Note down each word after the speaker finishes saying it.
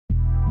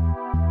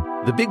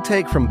The Big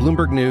Take from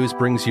Bloomberg News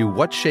brings you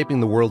what's shaping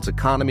the world's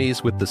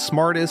economies with the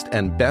smartest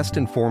and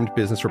best-informed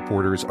business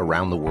reporters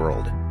around the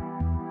world.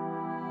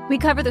 We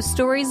cover the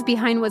stories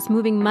behind what's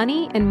moving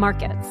money and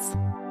markets.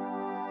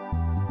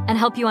 And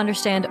help you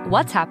understand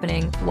what's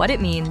happening, what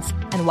it means,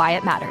 and why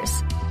it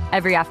matters.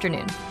 Every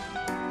afternoon.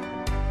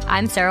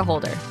 I'm Sarah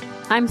Holder.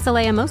 I'm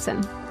Saleha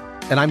Mohsin.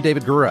 And I'm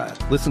David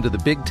Gura. Listen to The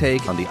Big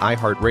Take on the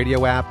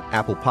iHeartRadio app,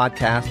 Apple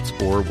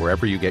Podcasts, or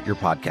wherever you get your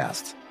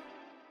podcasts.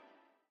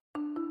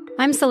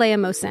 I'm Saleha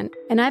Mohsin,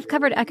 and I've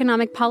covered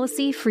economic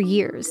policy for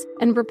years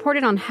and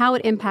reported on how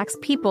it impacts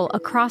people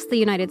across the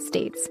United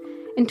States.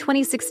 In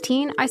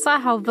 2016, I saw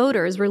how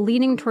voters were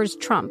leaning towards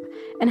Trump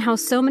and how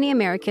so many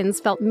Americans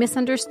felt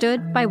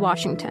misunderstood by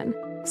Washington.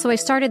 So I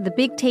started The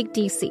Big Take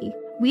DC.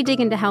 We dig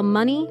into how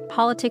money,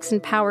 politics,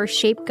 and power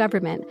shape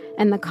government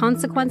and the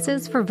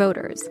consequences for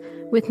voters.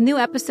 With new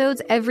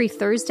episodes every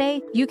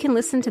Thursday, you can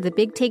listen to The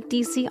Big Take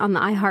DC on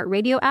the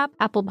iHeartRadio app,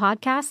 Apple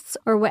Podcasts,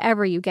 or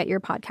wherever you get your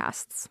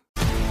podcasts.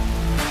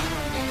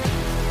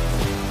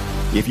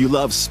 If you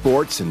love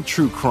sports and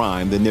true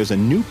crime, then there's a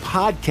new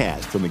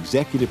podcast from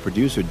executive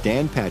producer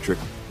Dan Patrick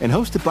and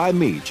hosted by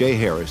me, Jay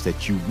Harris,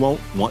 that you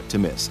won't want to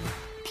miss.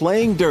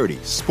 Playing Dirty: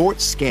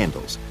 Sports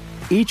Scandals.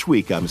 Each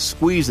week, I'm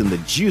squeezing the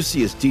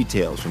juiciest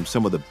details from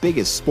some of the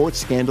biggest sports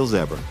scandals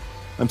ever.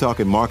 I'm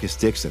talking Marcus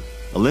Dixon,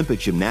 Olympic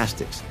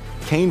gymnastics,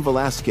 Cain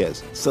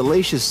Velasquez,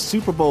 salacious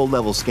Super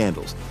Bowl-level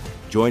scandals.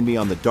 Join me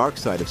on the dark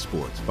side of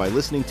sports by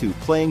listening to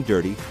Playing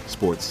Dirty: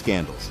 Sports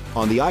Scandals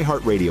on the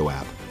iHeartRadio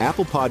app,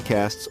 Apple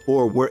Podcasts,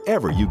 or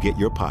wherever you get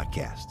your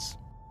podcasts.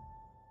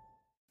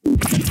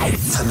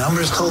 The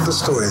numbers told the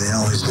story. They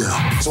always do.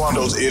 It's one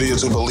of those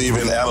idiots who believe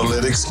in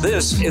analytics.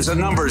 This is A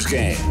Numbers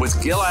Game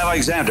with Gil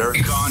Alexander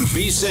on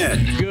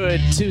VSiN.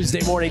 Good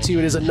Tuesday morning to you.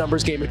 It is A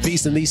Numbers Game at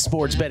VSiN, the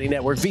sports betting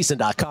network.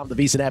 VSiN.com, the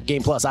VSiN app,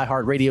 Game Plus,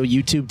 iHeartRadio,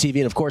 YouTube TV,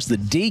 and of course the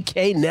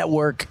DK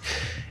Network.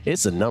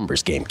 It's A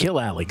Numbers Game.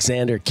 Gil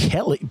Alexander,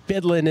 Kelly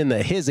Bidlin in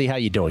the hizzy. How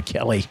you doing,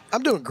 Kelly?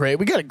 I'm doing great.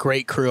 We got a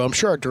great crew. I'm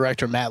sure our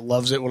director, Matt,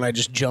 loves it when I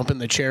just jump in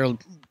the chair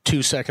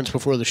 2 seconds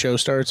before the show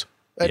starts.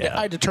 Yeah.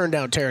 I had to turn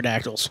down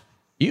pterodactyls.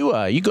 You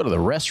go to the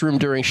restroom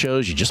during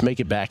shows. You just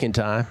make it back in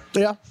time.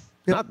 Yeah.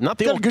 Not the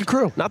got old a good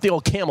crew. Not the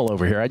old camel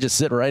over here. I just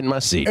sit right in my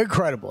seat.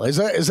 Incredible. Is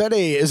that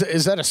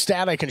a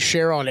stat I can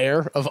share on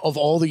air of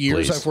all the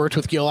years Please. I've worked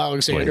with Gil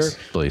Alexander?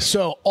 Please.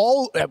 So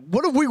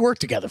what have we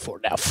worked together for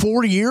now?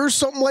 40 years,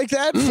 something like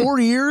that.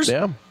 40 years.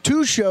 Yeah.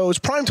 2 shows.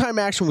 Primetime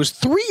Action was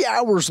 3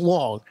 hours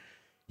long.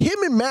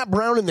 Him and Matt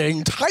Brown in the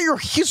entire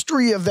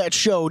history of that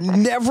show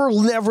never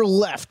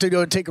left to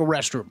go take a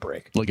restroom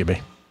break. Look at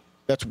me.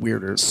 That's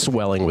weirder.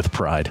 Swelling with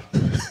pride.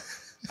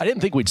 I didn't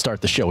think we'd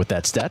start the show with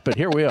that stat, but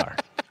here we are.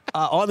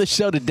 On the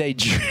show today,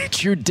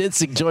 Drew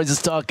Dinsick joins us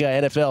to talk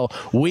NFL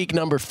week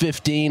number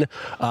 15.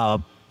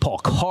 Paul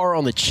Carr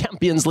on the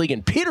Champions League,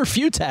 and Peter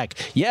Futak.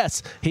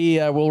 Yes, he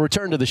will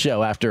return to the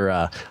show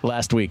after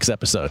last week's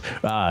episode.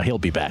 He'll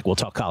be back. We'll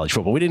talk college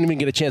football. We didn't even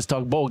get a chance to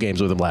talk bowl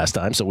games with him last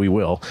time, so we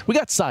will. We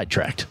got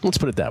sidetracked. Let's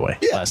put it that way.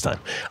 Last time.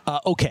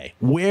 Okay,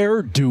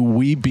 where do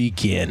we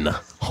begin?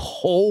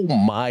 Oh,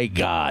 my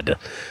God.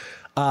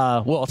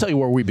 Well, I'll tell you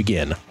where we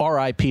begin.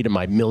 R.I.P. to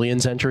my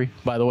millions entry,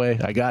 by the way.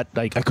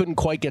 I couldn't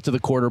quite get to the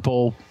quarter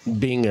pole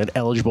being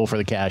eligible for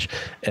the cash.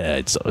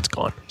 It's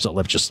gone. So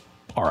let's just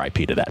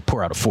R.I.P. to that.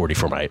 Pour out a 40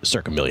 for my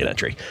circa million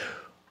entry.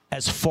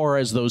 As far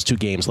as those 2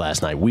 games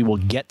last night, we will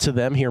get to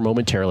them here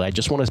momentarily. I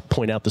just want to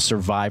point out the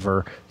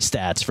Survivor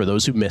stats for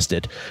those who missed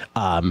it.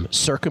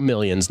 Circa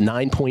millions,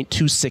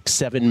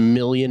 $9.267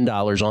 million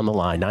on the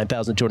line,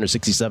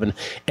 9,267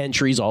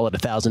 entries, all at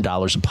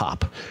 $1,000 a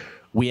pop.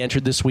 We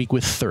entered this week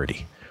with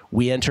 30.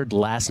 We entered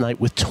last night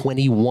with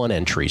 21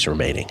 entries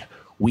remaining.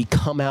 We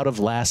come out of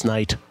last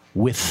night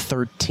with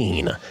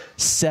 13.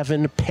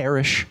 7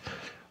 perish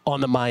on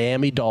the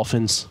Miami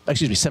Dolphins.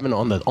 7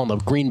 on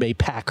the Green Bay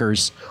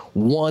Packers.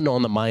 1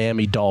 on the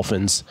Miami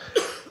Dolphins.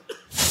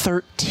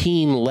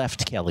 13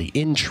 left, Kelly.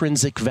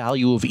 Intrinsic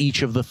value of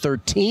each of the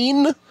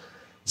 13.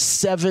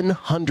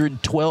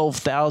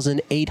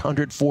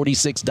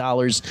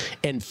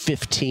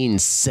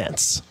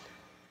 $712,846.15.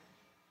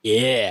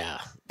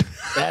 Yeah.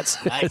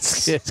 That's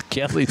nice. It's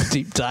Kelly's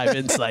deep dive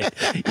insight.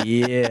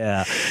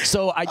 Yeah.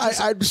 So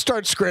I'd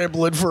start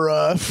scrambling for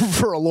a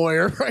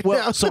lawyer right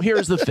now. So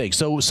here's the thing.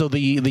 So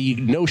the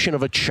notion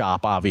of a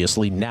chop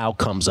obviously now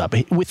comes up.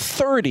 With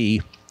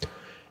 30,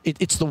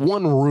 it's the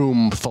one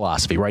room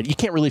philosophy, right? You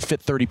can't really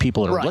fit 30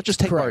 people in a room. Right. Let's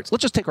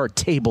just take our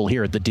table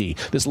here at the D.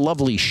 This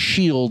lovely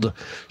shield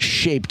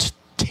shaped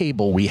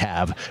table we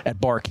have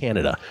at Bar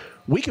Canada.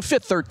 We could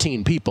fit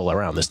 13 people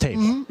around this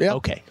table. Mm-hmm, yep.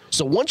 Okay.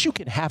 So once you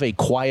can have a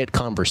quiet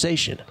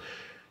conversation,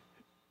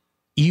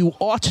 you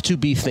ought to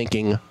be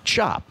thinking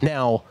chop.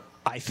 Now,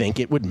 I think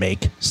it would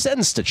make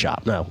sense to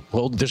chop. Now,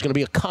 well, there's going to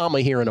be a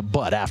comma here and a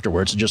but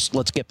afterwards. Just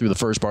let's get through the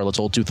first part. Let's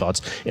hold 2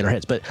 thoughts in our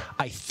heads. But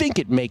I think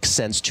it makes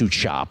sense to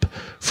chop.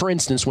 For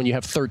instance, when you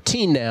have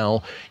 13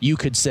 now, you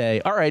could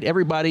say, all right,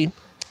 everybody,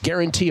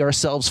 guarantee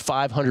ourselves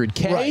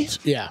 $500K. Right.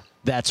 Yeah.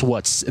 That's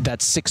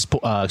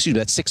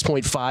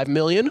 6.5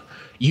 million.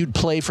 You'd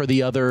play for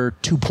the other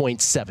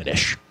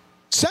 2.7-ish.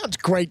 Sounds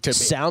great to me.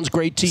 Sounds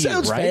great to you, right?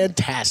 Sounds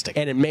fantastic.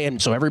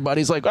 And so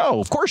everybody's like, oh,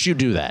 of course you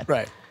do that.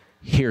 Right.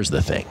 Here's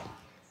the thing.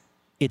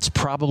 It's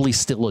probably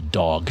still a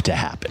dog to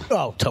happen.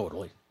 Oh,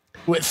 totally.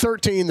 With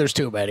 13, there's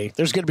too many.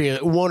 There's going to be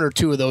one or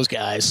two of those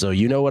guys. So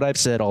you know what I've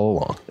said all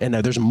along. And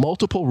now there's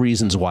multiple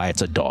reasons why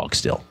it's a dog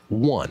still.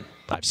 One,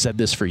 I've said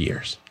this for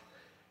years.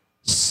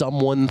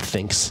 Someone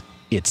thinks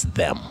it's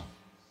them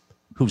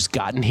who's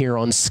gotten here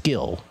on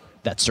skill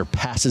that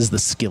surpasses the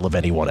skill of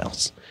anyone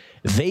else.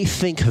 They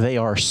think they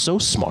are so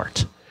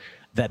smart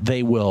that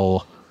they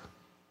will,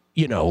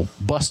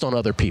 bust on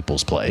other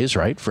people's plays,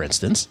 right? For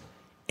instance.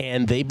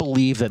 And they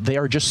believe that they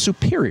are just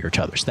superior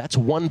to others. That's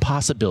one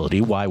possibility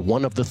why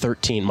one of the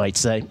 13 might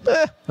say,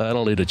 I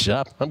don't need a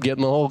chop. I'm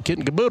getting the whole kit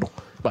and caboodle.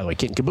 By the way,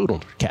 kit and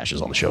caboodle, Cash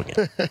is on the show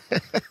again.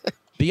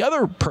 The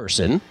other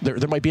person, there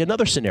might be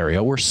another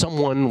scenario where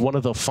one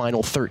of the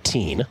final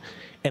 13,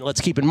 and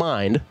let's keep in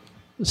mind,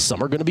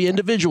 some are going to be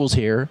individuals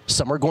here.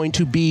 Some are going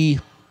to be,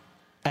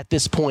 at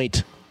this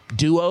point,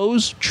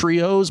 duos,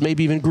 trios,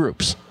 maybe even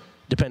groups,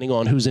 depending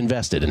on who's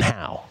invested and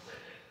how.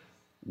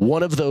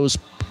 One of those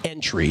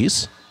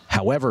entries,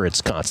 however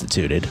it's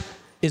constituted,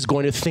 is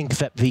going to think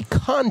that the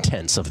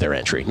contents of their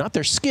entry, not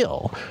their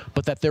skill,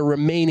 but that their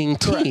remaining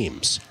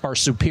teams are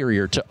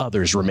superior to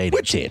others'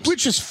 remaining teams.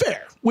 Which is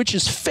fair. Which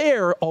is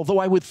fair, although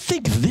I would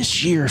think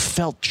this year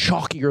felt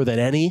chalkier than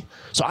any.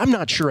 So I'm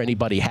not sure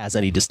anybody has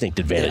any distinct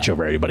advantage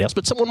over anybody else,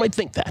 but someone might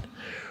think that.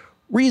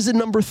 Reason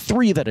number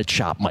 3 that a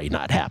chop might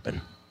not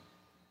happen.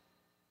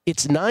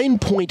 It's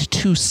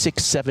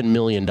 $9.267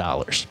 million.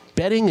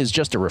 Betting is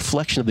just a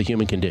reflection of the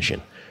human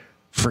condition.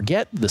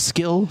 Forget the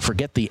skill,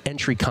 forget the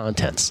entry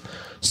contents.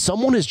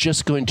 Someone is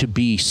just going to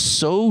be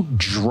so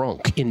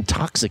drunk,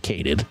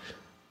 intoxicated,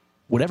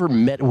 whatever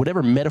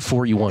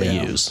metaphor you want to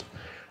use,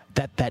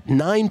 that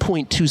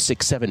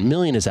 $9.267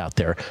 million is out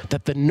there,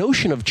 that the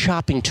notion of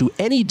chopping to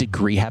any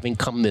degree, having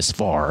come this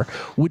far,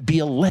 would be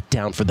a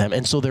letdown for them,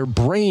 and so their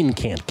brain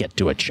can't get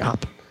to a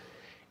chop.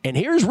 And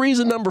here's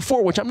reason number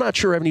 4, which I'm not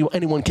sure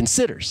anyone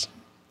considers.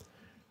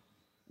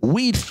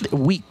 We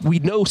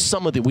know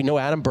we know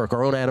Adam Burke,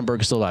 our own Adam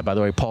Burke is still alive. By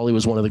the way, Paulie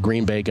was one of the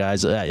Green Bay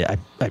guys. I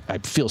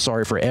feel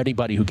sorry for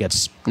anybody who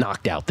gets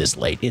knocked out this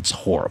late. It's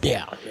horrible.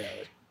 Yeah.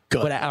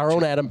 Good. But our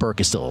own Adam Burke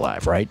is still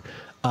alive, right?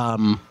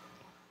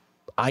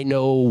 I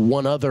know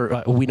one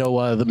other, we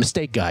know the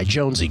mistake guy,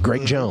 Jonesy,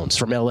 Greg Jones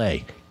from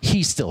L.A.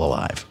 He's still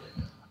alive.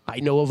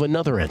 I know of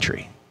another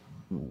entry.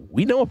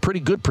 We know a pretty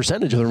good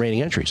percentage of the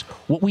remaining entries.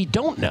 What we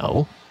don't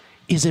know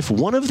is if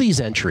one of these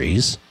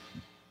entries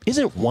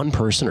isn't one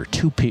person or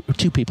two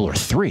people or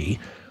 3,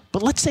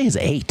 but let's say it's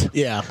 8.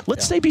 Yeah.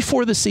 Let's say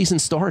before the season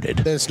started.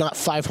 Then it's not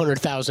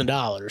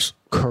 $500,000.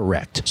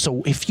 Correct.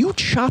 So if you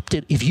chopped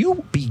it, if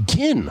you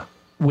begin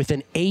with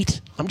an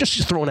 8, I'm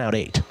just throwing out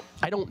 8.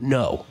 I don't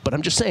know, but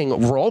I'm just saying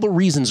for all the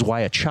reasons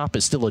why a chop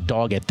is still a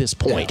dog at this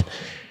point. Yeah.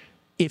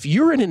 If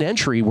you're in an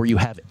entry where you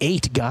have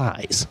 8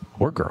 guys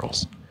or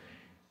girls,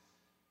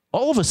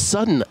 all of a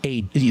sudden,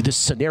 this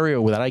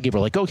scenario that I give are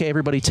like, okay,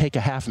 everybody take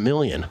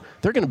 $500,000.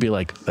 They're going to be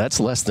like, that's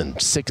less than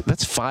 6.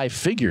 That's 5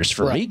 figures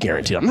for me,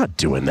 guaranteed. I'm not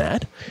doing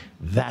that.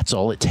 That's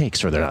all it takes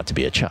for there not to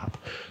be a chop.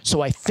 So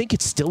I think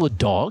it's still a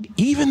dog,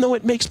 even though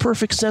it makes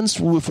perfect sense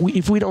if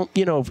we don't,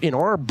 in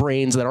our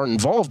brains that aren't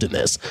involved in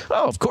this.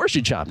 Oh, of course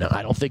you chop. Now,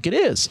 I don't think it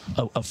is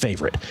a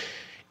favorite.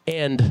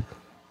 And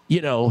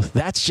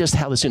that's just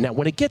how this is. Now,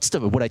 when it gets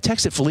to what I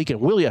texted Felica and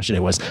Will yesterday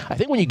was, I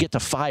think when you get to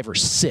 5 or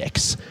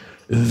 6,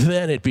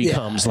 then it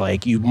becomes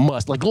like you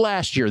must. Like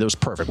last year, that was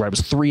perfect, right? It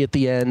was 3 at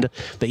the end.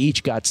 They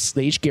each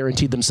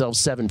guaranteed themselves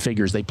 7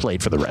 figures. They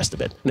played for the rest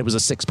of it, and it was a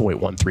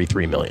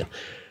 $6.133 million.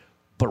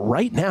 But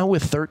right now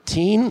with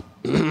 13,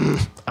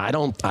 I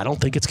don't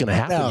think it's going to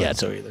happen yet.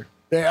 So either.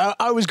 Yeah,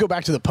 I always go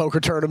back to the poker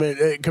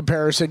tournament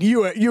comparison.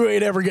 You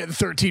ain't ever getting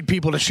 13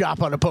 people to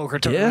shop on a poker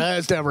tournament.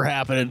 That's never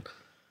happening.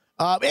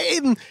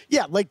 And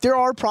there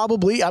are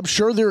probably, I'm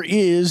sure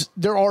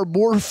there are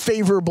more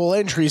favorable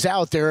entries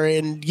out there.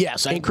 And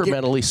yes,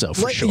 incrementally so,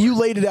 for sure. You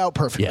laid it out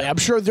perfectly. Yeah. I'm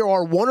sure there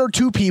are 1 or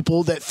 2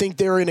 people that think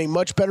they're in a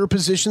much better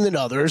position than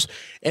others.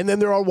 And then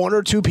there are 1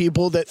 or 2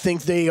 people that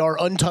think they are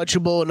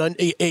untouchable and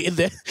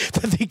that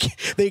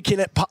they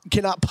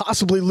cannot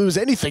possibly lose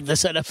anything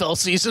this NFL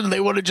season. And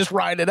they want to just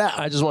ride it out.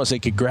 I just want to say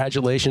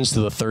congratulations to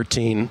the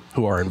 13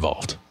 who are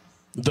involved.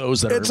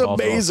 Those that are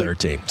involved in all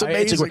 13. It's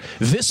amazing.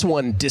 This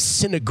one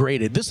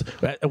disintegrated.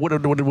 What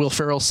did Will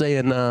Ferrell say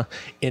in not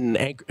an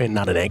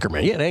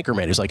Anchorman? Yeah, an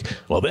Anchorman. He's like,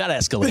 well, that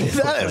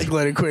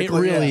escalated quickly. It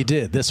really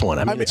did. This one.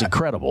 I mean, it's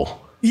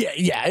incredible.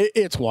 Yeah,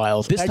 it's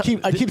wild. I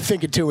keep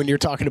thinking too when you're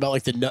talking about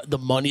like the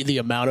money, the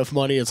amount of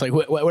money. It's like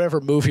whatever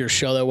movie or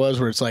show that was,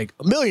 where it's like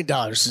 $1 million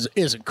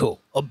isn't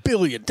cool. $1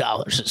 billion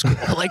is cool.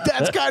 Like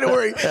that's kind of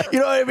where you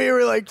know what I mean.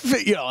 We're like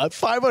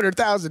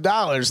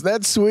 $500,000.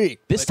 That's sweet.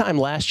 This time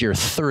last year,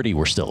 30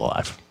 were still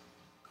alive.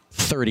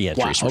 30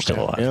 entries were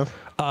still alive.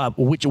 Yeah.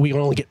 Which we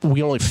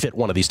only fit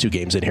one of these 2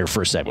 games in here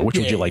for a segment. Which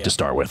would you like to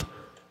start with?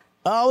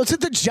 Let's hit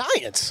the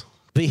Giants.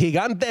 The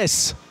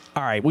Gigantes.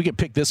 All right, we could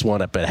pick this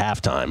one up at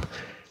halftime.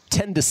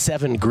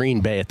 10-7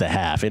 Green Bay at the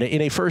half.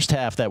 In a first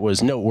half that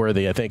was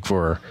noteworthy, I think,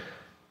 for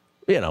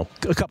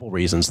a couple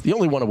reasons. The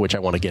only one of which I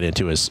want to get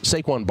into is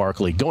Saquon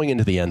Barkley going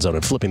into the end zone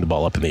and flipping the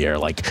ball up in the air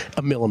like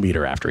a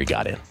millimeter after he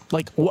got in.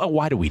 Like,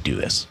 why do we do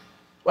this?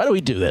 Why do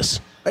we do this?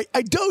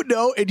 I don't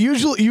know. And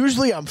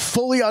usually I'm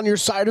fully on your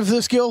side of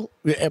this, Gil.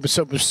 I'm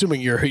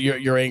assuming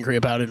you're angry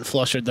about it and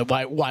flustered.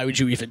 That why would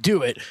you even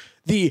do it?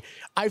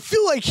 I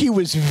feel like he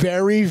was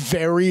very,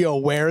 very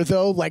aware,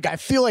 though. Like, I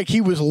feel like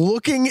he was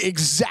looking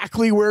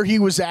exactly where he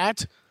was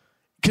at.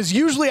 Because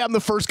usually I'm the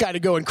first guy to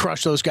go and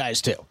crush those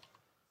guys, too.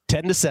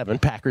 10-7,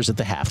 Packers at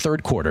the half,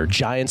 third quarter,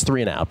 Giants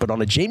 3 and out. But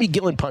on a Jamie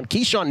Gillen punt,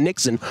 Keyshawn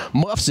Nixon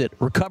muffs it,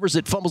 recovers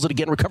it, fumbles it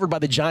again, recovered by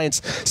the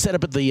Giants, set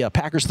up at the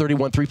Packers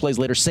 31, 3 plays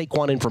later,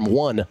 Saquon in from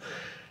 1.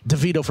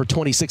 DeVito for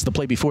 26 the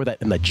play before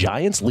that, and the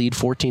Giants lead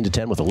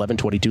 14-10 with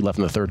 11:22 left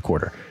in the third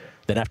quarter.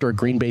 Then after a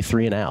Green Bay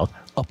 3 and out,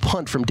 a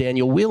punt from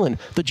Daniel Whelan,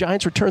 the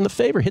Giants return the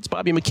favor, hits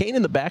Bobby McCain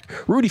in the back.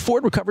 Rudy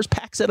Ford recovers,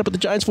 pack set up at the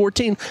Giants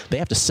 14. They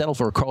have to settle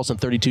for a Carlson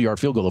 32-yard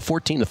field goal of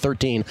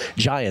 14-13.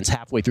 Giants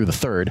halfway through the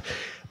third.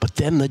 But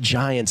then the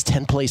Giants,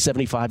 10 plays,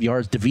 75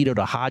 yards. DeVito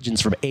to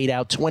Hodgins from 8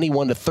 out,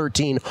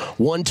 21-13.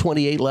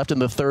 1:28 left in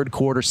the third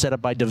quarter, set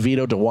up by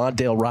DeVito to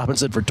Wan'Dale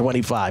Robinson for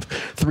 25.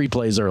 3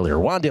 plays earlier.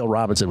 Wan'Dale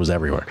Robinson was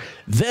everywhere.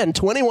 Then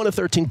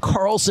 21-13,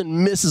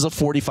 Carlson misses a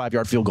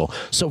 45-yard field goal.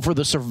 So for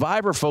the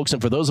survivor folks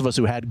and for those of us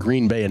who had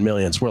Green Bay in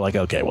millions, we're like,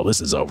 okay, well, this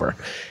is over.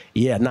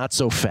 Yeah, not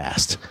so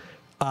fast.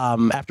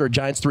 After a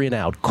Giants 3 and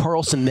out,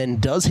 Carlson then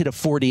does hit a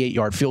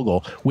 48-yard field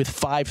goal with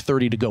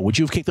 5:30 to go. Would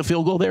you have kicked the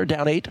field goal there,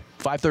 down 8,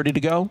 5:30 to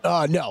go?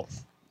 No.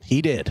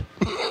 He did.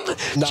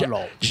 Not at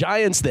all.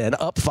 Giants then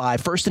up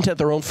 5, first and 10,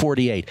 their own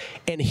 48.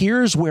 And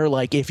here's where,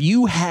 like, if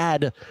you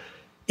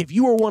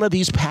were one of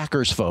these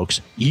Packers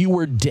folks, you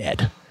were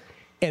dead.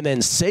 And then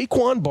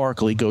Saquon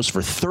Barkley goes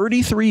for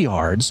 33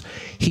 yards.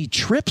 He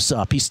trips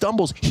up. He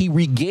stumbles. He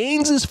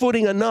regains his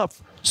footing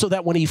enough so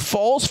that when he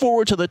falls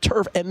forward to the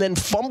turf and then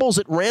fumbles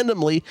it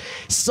randomly,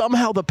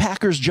 somehow the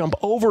Packers jump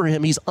over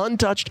him. He's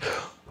untouched,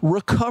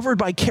 recovered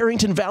by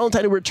Carrington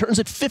Valentine, who returns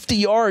it 50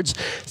 yards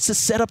to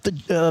set up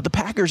the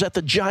Packers at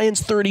the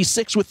Giants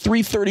 36 with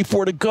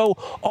 3:34 to go.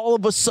 All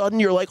of a sudden,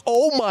 you're like,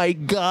 oh, my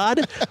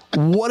God,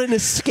 what an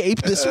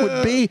escape this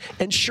would be.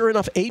 And sure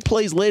enough, 8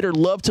 plays later,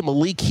 Love to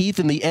Malik Heath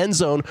in the end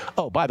zone.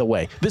 Oh, by the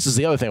way, this is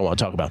the other thing I want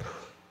to talk about.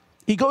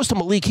 He goes to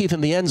Malik Heath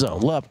in the end zone.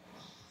 Love,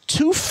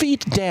 2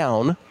 feet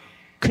down,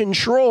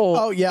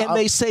 control, and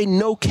they say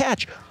no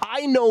catch.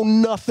 I know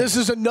nothing. This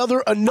is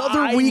another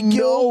week,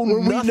 Gil,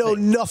 where we know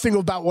nothing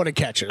about what a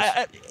catch is.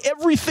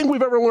 Everything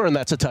we've ever learned,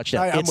 that's a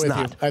touchdown. It's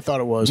not. You. I thought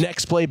it was.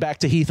 Next play, back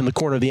to Heath in the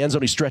corner of the end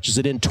zone. He stretches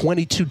it in,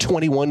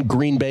 22-21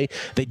 Green Bay.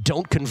 They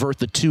don't convert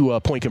the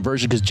 2-point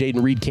conversion because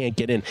Jaden Reed can't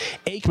get in.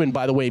 Aikman,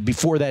 by the way,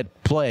 before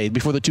that play,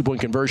 before the 2-point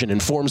conversion,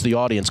 informs the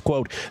audience,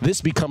 quote,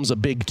 this becomes a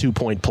big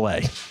 2-point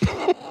play.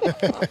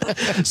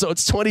 So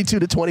it's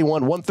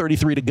 22-21,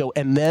 1:33 to go.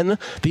 And then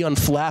the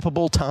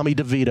unflappable Tommy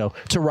DeVito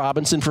to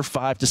Robinson for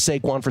 5, to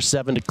Saquon for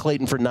 7, to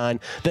Clayton for 9,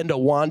 then to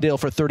Wan'Dale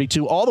for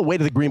 32, all the way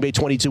to the Green Bay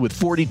 22 with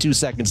 42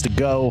 seconds to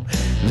go.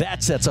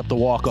 That sets up the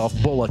walk-off.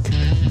 Bullock,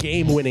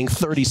 game-winning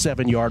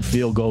 37-yard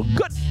field goal.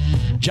 Good.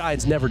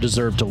 Giants never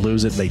deserve to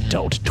lose it. They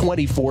don't.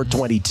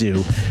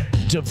 24-22.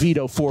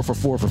 DeVito 4 for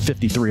 4 for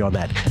 53 on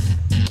that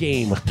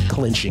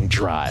game-clinching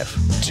drive.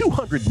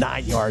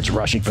 209 yards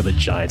rushing for the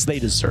Giants. They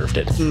deserved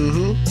it.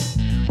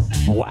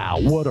 Mm-hmm. Wow,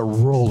 what a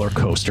roller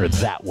coaster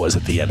that was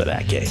at the end of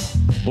that game.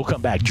 We'll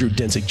come back. Drew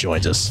Dinsick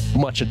joins us.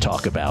 Much to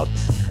talk about.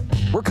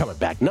 We're coming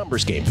back.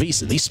 Numbers Game,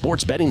 VSiN, the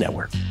Sports Betting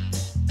Network.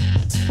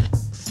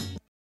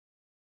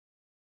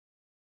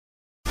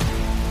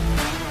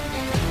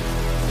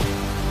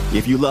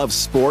 If you love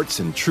sports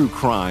and true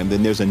crime,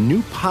 then there's a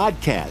new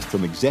podcast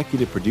from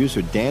executive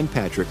producer Dan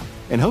Patrick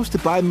and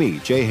hosted by me,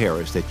 Jay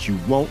Harris, that you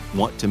won't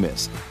want to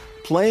miss.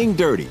 Playing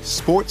Dirty: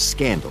 Sports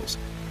Scandals.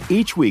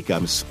 Each week,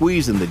 I'm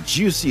squeezing the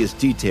juiciest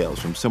details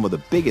from some of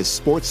the biggest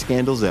sports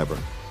scandals ever.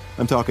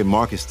 I'm talking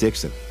Marcus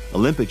Dixon,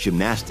 Olympic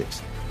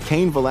gymnastics,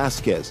 Cain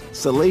Velasquez,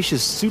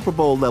 salacious Super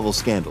Bowl-level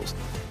scandals.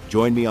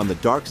 Join me on the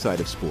dark side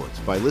of sports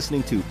by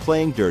listening to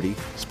Playing Dirty: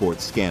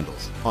 Sports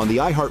Scandals on the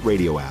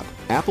iHeartRadio app,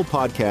 Apple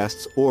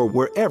Podcasts, or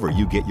wherever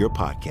you get your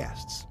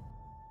podcasts.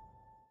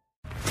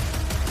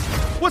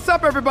 What's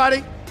up,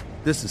 everybody?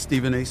 This is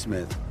Stephen A.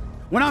 Smith.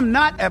 When I'm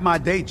not at my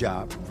day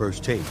job,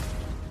 First Take,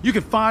 you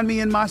can find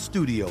me in my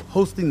studio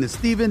hosting the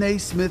Stephen A.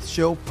 Smith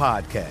Show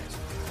podcast.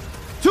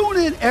 Tune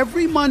in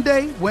every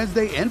Monday,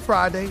 Wednesday, and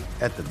Friday,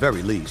 at the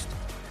very least,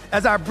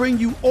 as I bring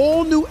you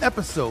all new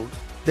episodes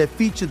that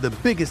feature the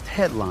biggest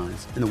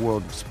headlines in the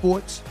world of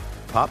sports,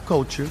 pop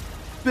culture,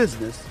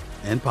 business,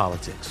 and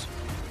politics.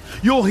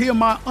 You'll hear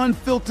my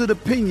unfiltered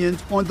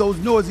opinions on those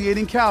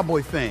nauseating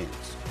Cowboy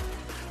fans,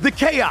 the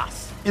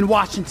chaos in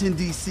Washington,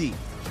 D.C.,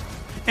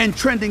 and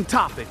trending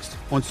topics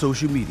on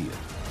social media,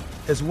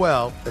 as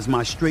well as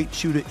my straight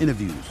shooter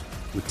interviews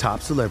with top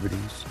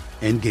celebrities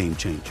and game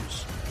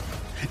changers.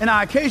 And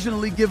I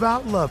occasionally give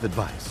out love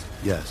advice.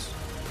 Yes,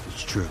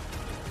 it's true.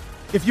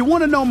 If you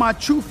want to know my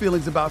true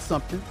feelings about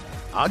something,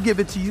 I'll give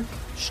it to you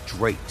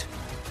straight.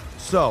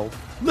 So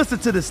listen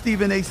to the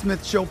Stephen A.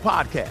 Smith Show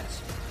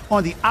podcast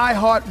on the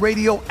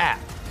iHeartRadio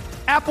app,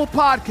 Apple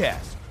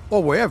Podcasts,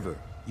 or wherever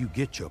you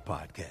get your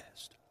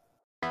podcast.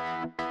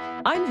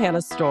 I'm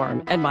Hannah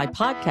Storm, and my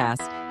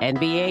podcast,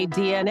 NBA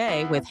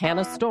DNA with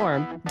Hannah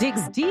Storm,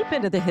 digs deep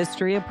into the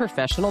history of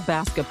professional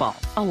basketball,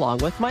 along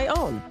with my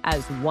own,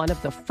 as one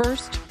of the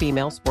first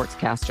female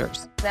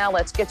sportscasters. Now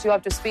let's get you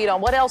up to speed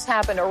on what else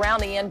happened around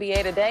the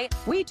NBA today.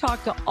 We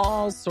talked to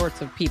all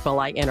sorts of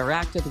people I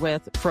interacted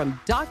with, from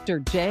Dr.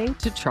 J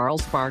to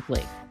Charles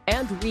Barkley,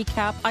 and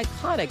recap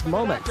iconic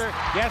moments.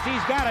 Yes,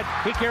 he's got it.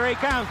 Here he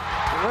comes.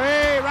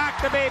 Way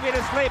rock the baby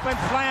to sleep and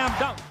slam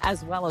dunk.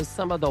 As well as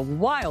some of the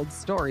wild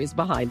stories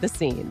behind the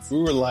scenes. We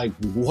were like,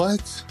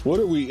 what? What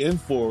are we in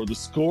for? The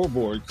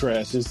scoreboard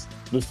crashes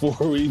before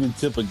we even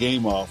tip a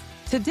game off.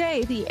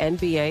 Today, the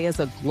NBA is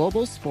a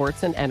global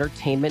sports and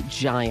entertainment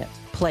giant.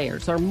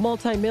 Players are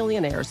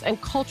multimillionaires and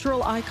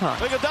cultural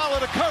icons. Iguodala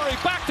to Curry,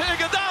 back to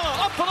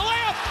Iguodala, up for the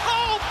layup.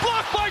 Oh,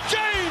 blocked by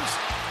James.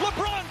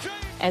 LeBron James.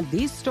 And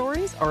these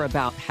stories are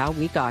about how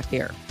we got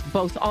here,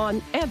 both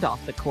on and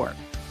off the court.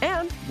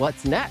 And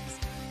what's next?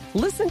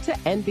 Listen to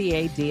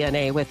NBA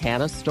DNA with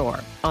Hannah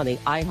Storm on the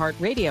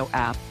iHeartRadio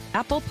app,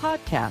 Apple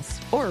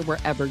Podcasts, or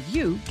wherever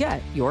you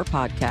get your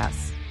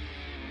podcasts.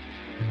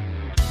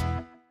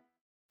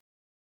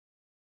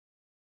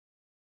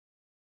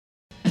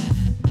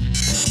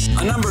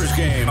 A numbers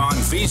game on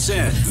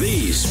VSiN,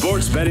 the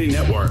sports betting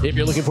network. If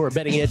you're looking for a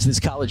betting edge this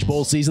college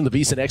bowl season, the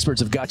VSiN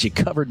experts have got you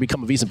covered.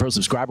 Become a VSiN Pro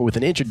subscriber with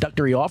an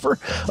introductory offer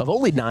of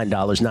only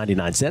 $9.99.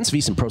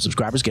 VSiN Pro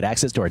subscribers get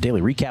access to our daily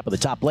recap of the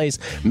top plays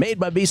made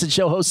by VSiN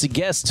show hosts and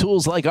guests,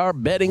 tools like our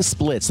betting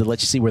splits that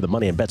let you see where the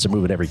money and bets are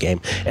moving every game,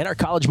 and our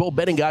college bowl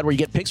betting guide where you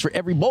get picks for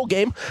every bowl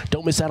game.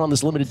 Don't miss out on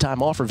this limited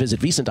time offer. Visit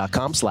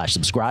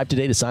VSiN.com/subscribe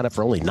today to sign up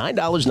for only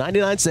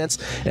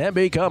 $9.99 and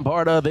become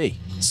part of the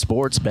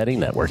sports betting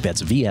network.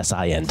 That's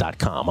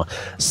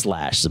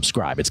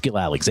VSIN.com/subscribe. It's Gil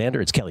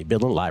Alexander. It's Kelly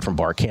Bidlin live from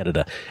Bar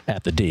Canada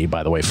at the D.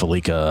 By the way,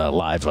 Falika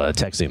live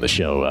texting the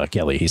show.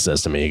 Kelly, he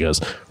says to me, he goes,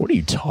 what are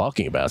you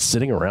talking about?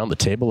 Sitting around the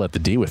table at the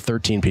D with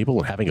 13 people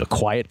and having a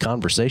quiet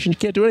conversation? You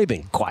can't do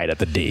anything quiet at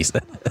the D. It's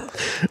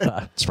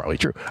probably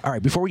true. All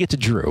right, before we get to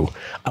Drew,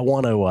 I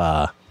want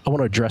to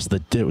address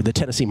the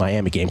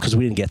Tennessee-Miami game because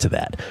we didn't get to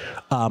that.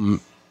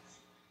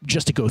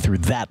 Just to go through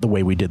that the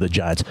way we did the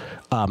Giants.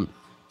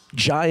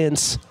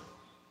 Giants,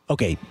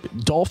 okay,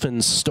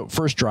 Dolphins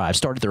first drive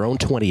started their own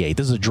 28.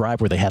 This is a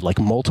drive where they had like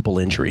multiple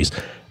injuries.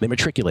 They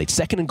matriculate.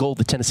 Second and goal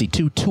to Tennessee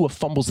 2. Tua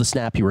fumbles the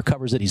snap. He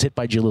recovers it. He's hit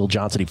by Jaleel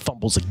Johnson. He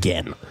fumbles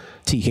again.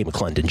 T.K.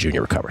 McClendon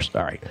Jr. recovers.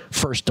 All right,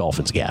 first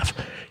Dolphins gaff.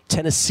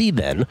 Tennessee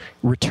then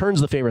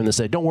returns the favor and they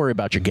say, don't worry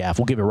about your gaff.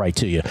 We'll give it right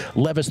to you.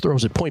 Levis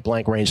throws it point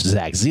blank range to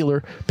Zach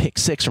Zeeler. Pick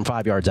 6 from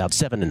 5 yards out,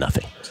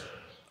 7-0.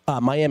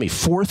 Miami,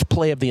 fourth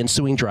play of the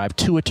ensuing drive,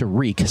 Tua to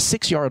Reek,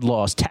 6-yard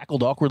loss,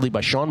 tackled awkwardly by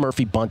Sean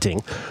Murphy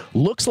bunting.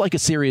 Looks like a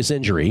serious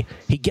injury.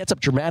 He gets up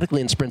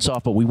dramatically and sprints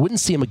off, but we wouldn't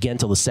see him again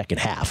till the second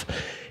half.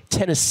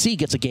 Tennessee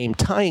gets a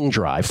game-tying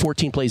drive,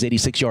 14 plays,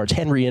 86 yards.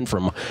 Henry in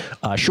from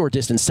short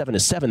distance,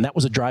 7-7. That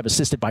was a drive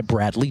assisted by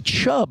Bradley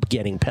Chubb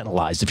getting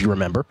penalized, if you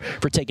remember,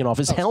 for taking off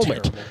his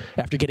helmet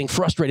after getting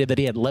frustrated that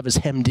he had Levis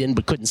hemmed in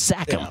but couldn't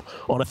sack him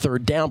on a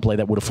third down play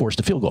that would have forced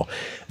a field goal.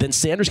 Then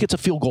Sanders gets a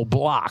field goal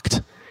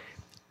blocked.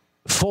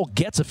 Folk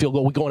gets a field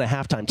goal. We go into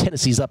halftime.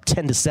 Tennessee's up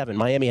 10-7.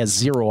 Miami has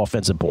 0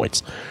 offensive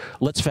points.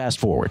 Let's fast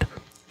forward.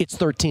 It's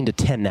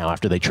 13-10 now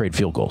after they trade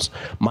field goals.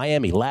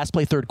 Miami, last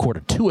play, third quarter.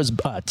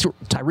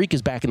 Tyreek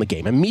is back in the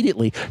game.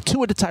 Immediately,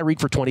 Tua to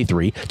Tyreek for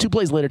 23. 2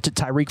 plays later to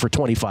Tyreek for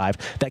 25.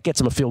 That gets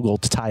him a field goal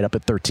to tie it up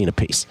at 13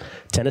 apiece.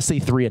 Tennessee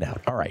 3 and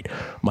out. All right.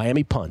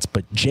 Miami punts,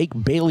 but Jake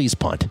Bailey's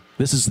punt.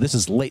 This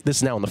is late. This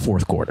is now in the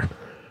fourth quarter.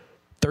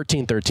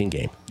 13-13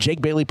 game.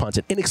 Jake Bailey punts.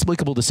 An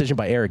inexplicable decision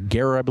by Eric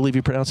Guerra, I believe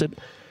you pronounce it,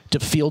 to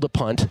field a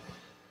punt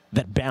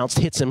that bounced,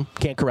 hits him,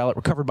 can't corral it,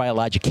 recovered by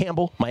Elijah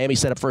Campbell. Miami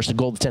set up first and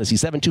goal to Tennessee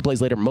 7. 2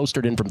 plays later,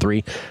 Mostert in from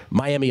 3.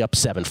 Miami up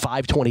 7.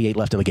 5:28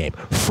 left in the game.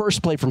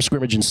 First play from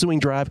scrimmage ensuing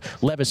drive.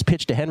 Levis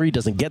pitch to Henry,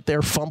 doesn't get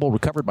there. Fumble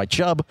recovered by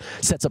Chubb.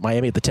 Sets up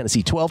Miami at the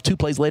Tennessee 12. 2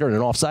 plays later, and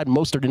an offside.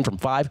 Mostert in from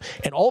 5.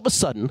 And all of a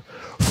sudden,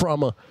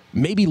 from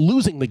maybe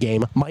losing the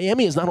game,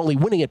 Miami is not only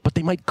winning it, but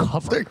they might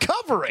cover. They're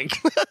covering.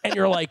 And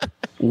you're like,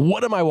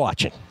 what am I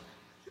watching?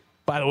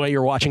 By the way,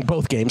 you're watching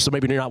both games, so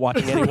maybe you're not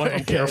watching any one of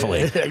them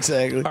carefully.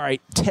 Exactly. All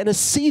right,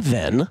 Tennessee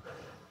then.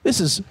 This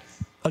is,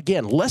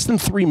 again, less than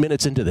 3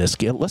 minutes into this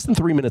game. Less than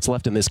 3 minutes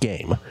left in this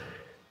game.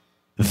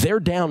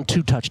 They're down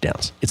 2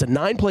 touchdowns. It's a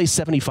 9-play,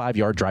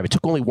 75-yard drive. It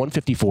took only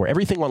 154.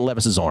 Everything on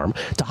Levis's arm.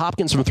 To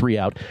Hopkins from 3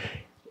 out.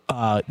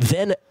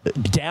 Then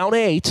down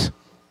 8.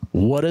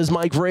 What does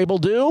Mike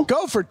Vrabel do?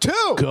 Go for 2.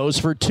 Goes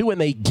for 2,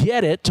 and they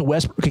get it to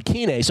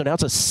Westbrook-Akine. So now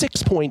it's a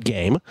 6-point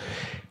game.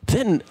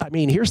 Then, I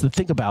mean, here's the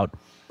thing about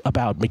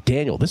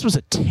McDaniel. This was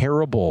a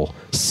terrible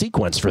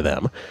sequence for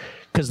them.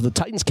 because the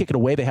Titans kick it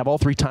away. They have all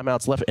 3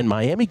 timeouts left, and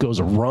Miami goes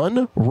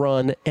run,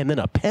 and then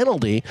a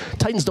penalty.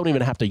 Titans don't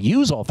even have to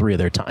use all 3 of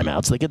their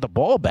timeouts. They get the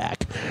ball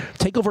back,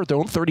 take over at their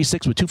own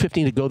 36 with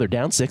 2:15 to go. They're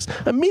down 6.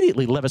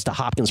 Immediately Levis to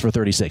Hopkins for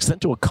 36, then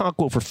to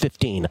Okonkwo for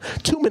 15.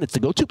 2 minutes to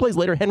go. 2 plays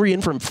later, Henry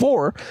in from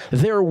 4.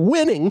 They're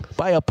winning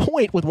by a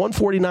point with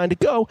 1:49 to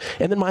go,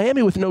 and then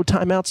Miami with no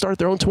timeout start at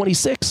their own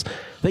 26.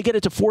 They get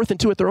it to 4th and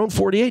 2 at their own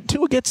 48.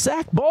 Tua gets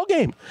sacked. Ball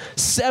game.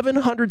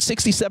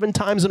 767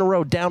 times in a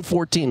row, down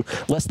 14.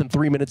 Less than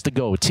 3 minutes to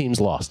go. Teams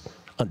lost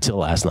until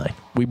last night.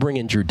 We bring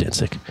in Drew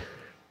Dinsick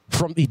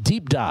from the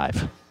Deep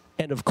Dive.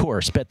 And, of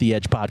course, Bet the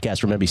Edge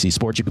podcast from NBC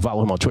Sports. You can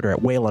follow him on Twitter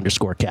at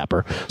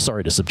whale_capper.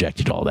 Sorry to subject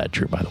you to all that,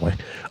 Drew, by the way.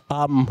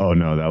 Oh,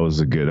 no, that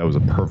was a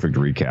perfect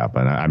recap.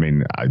 And I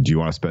mean, do you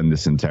want to spend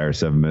this entire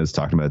 7 minutes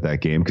talking about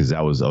that game? Because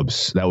that was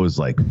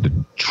like the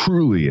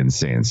truly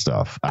insane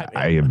stuff.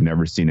 I have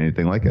never seen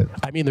anything like it.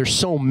 I mean, there's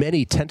so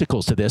many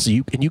tentacles to this.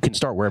 And you can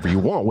start wherever you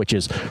want, which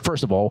is,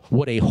 first of all,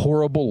 what a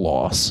horrible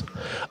loss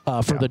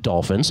for the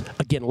Dolphins.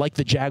 Again, like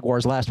the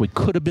Jaguars last week,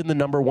 could have been the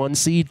number 1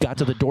 seed, got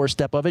to the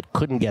doorstep of it,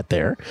 couldn't get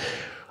there.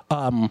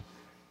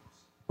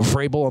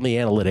 Vrabel on the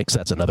analytics,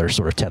 that's another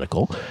sort of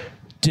tentacle.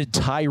 Did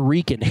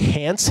Tyreek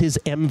enhance his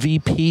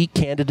MVP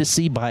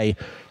candidacy by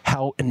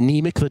how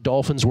anemic the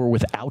Dolphins were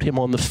without him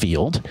on the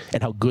field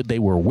and how good they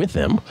were with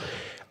him?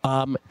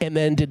 And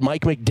then did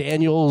Mike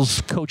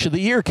McDaniel's Coach of the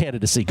Year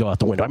candidacy go out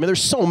the window? I mean,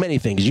 there's so many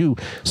things. You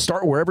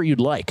start wherever you'd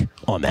like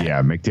on that.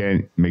 Yeah,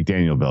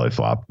 McDaniel belly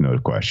flop, no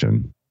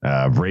question.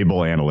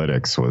 Vrabel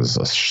analytics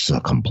was a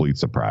complete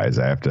surprise.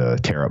 I have to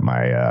tear up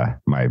my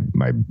Mike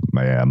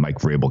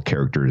Vrabel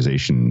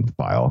characterization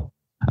file.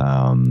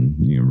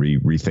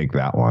 Rethink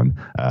that one.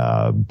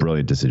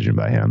 Brilliant decision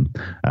by him.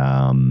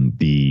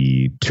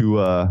 The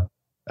Tua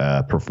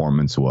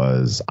performance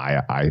was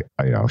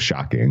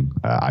shocking.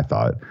 I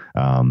thought,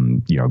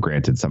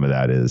 granted, some of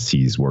that is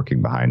he's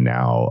working behind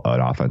now an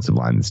offensive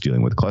line that's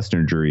dealing with cluster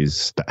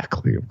injuries.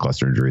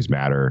 Cluster injuries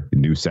matter.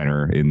 New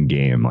center in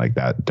game, like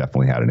that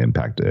definitely had an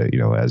impact.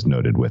 As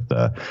noted with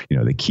the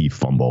key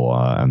fumble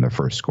on their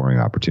first scoring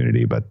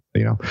opportunity. But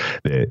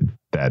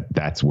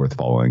that's worth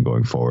following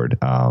going forward.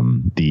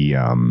 The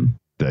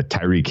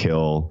Tyreek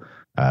Hill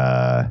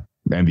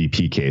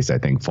MVP case, I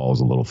think,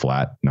 falls a little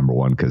flat. Number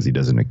one, because he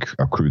doesn't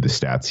accrue the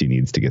stats he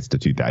needs to get to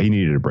 2,000. He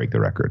needed to break the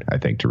record, I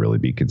think, to really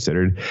be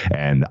considered.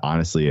 And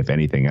honestly, if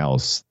anything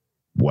else,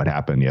 what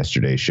happened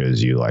yesterday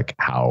shows you like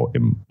how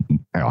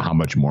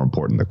much more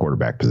important the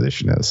quarterback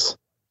position is.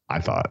 I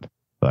thought,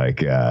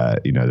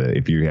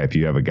 if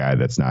you have a guy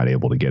that's not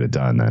able to get it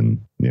done, then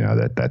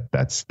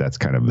that's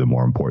kind of the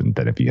more important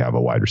than if you have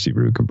a wide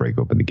receiver who can break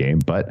open the game.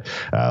 But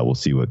we'll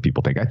see what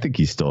people think. I think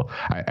he's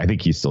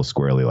still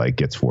squarely like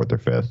gets 4th or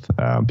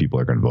 5th. People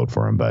are going to vote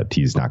for him, but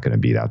he's not going to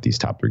beat out these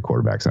top 3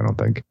 quarterbacks, I don't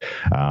think.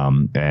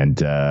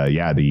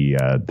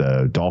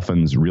 The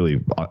Dolphins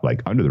really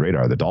like under the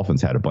radar. The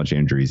Dolphins had a bunch of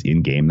injuries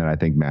in game that I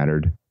think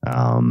mattered.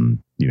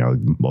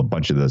 A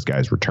bunch of those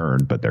guys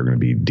returned, but they're going to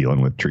be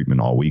dealing with treatment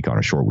all week on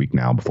a short week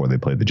now before they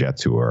play the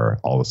Jets, who are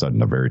all of a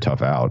sudden a very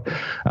tough out.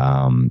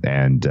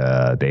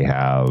 They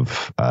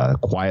have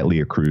quietly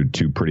accrued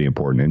 2 pretty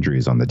important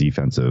injuries on the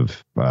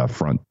defensive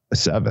front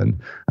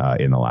 7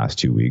 in the last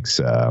 2 weeks.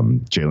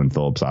 Jalen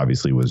Phillips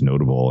obviously was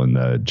notable in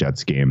the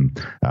Jets game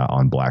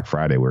on Black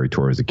Friday where he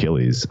tore his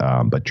Achilles.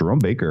 But Jerome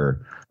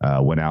Baker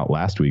went out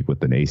last week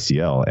with an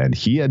ACL, and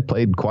he had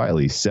played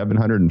quietly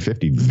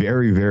 750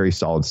 very, very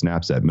solid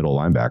snaps at middle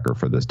linebacker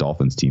for this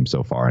Dolphins team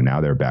so far, and now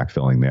they're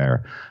backfilling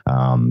there.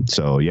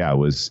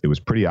 It was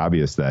pretty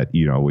obvious that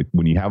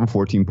when you have a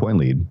 14-point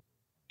lead,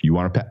 you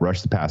want to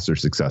rush the passer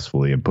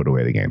successfully and put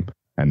away the game,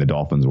 and the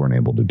Dolphins weren't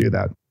able to do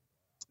that.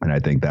 And I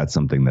think that's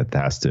something that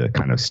has to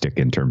kind of stick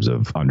in terms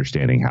of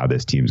understanding how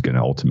this team's going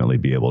to ultimately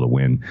be able to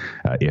win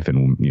if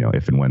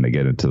and when they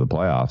get into the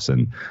playoffs.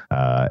 And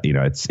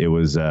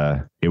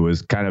it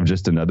was kind of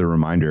just another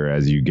reminder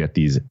as you get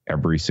these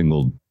every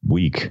single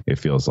week, it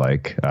feels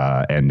like,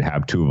 and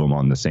have 2 of them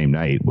on the same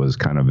night was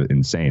kind of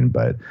insane.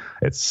 But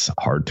it's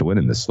hard to win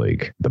in this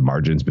league. The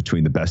margins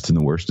between the best and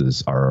the worst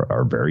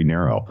are very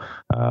narrow,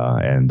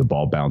 and the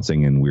ball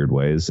bouncing in weird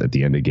ways at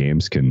the end of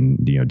games can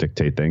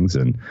dictate things.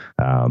 And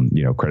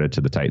credit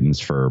to the Titans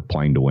for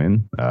playing to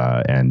win.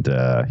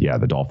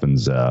 The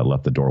Dolphins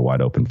left the door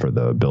wide open for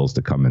the Bills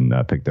to come and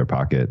pick their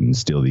pocket and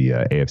steal the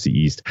AFC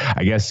East.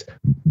 I guess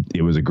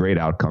it was a great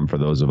outcome for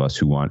those of us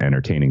who want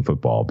entertaining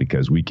football,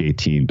 because Week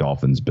 18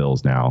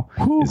 Dolphins-Bills now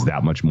is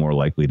that much more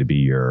likely to be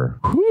your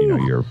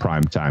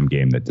primetime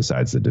game that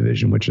decides the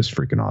division, which is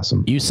freaking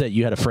awesome. You said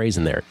you had a phrase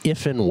in there,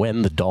 if and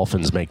when the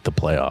Dolphins make the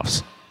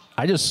playoffs.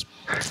 I just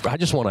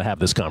want to have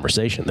this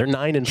conversation. They're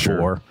 9-4.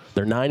 Sure.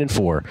 They're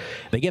 9-4.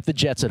 They get the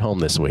Jets at home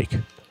this week.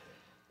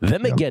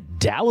 Then they get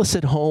Dallas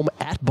at home,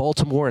 at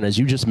Baltimore, and as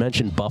you just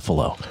mentioned,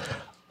 Buffalo.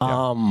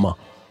 I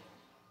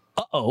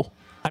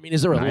mean,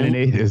 is there a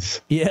 9-8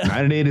 is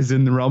 9-8 is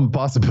in the realm of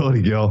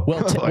possibility, Gil.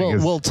 Well,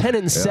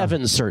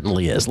 10-7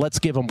 certainly is. Let's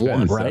give them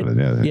one, right?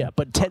 7,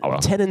 but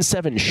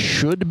 10-7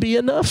 should be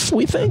enough,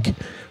 we think.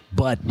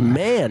 But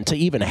man, to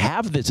even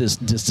have this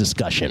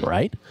discussion,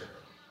 right?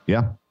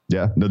 Yeah.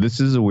 Yeah, no, this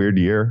is a weird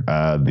year.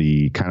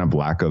 The kind of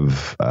lack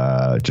of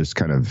just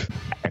kind of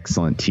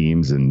excellent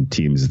teams and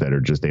teams that are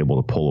just able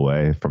to pull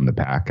away from the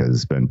pack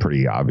has been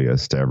pretty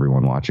obvious to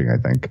everyone watching, I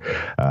think.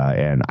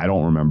 And I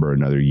don't remember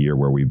another year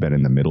where we've been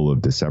in the middle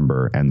of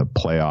December and the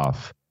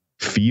playoff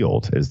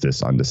field is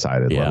this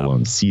undecided, let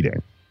alone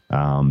seeding.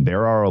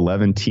 There are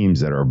 11 teams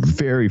that are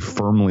very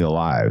firmly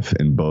alive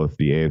in both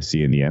the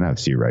AFC and the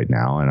NFC right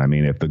now. And I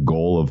mean, if the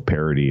goal of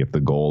parity, if the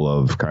goal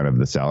of kind of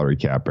the salary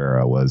cap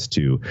era was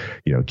to,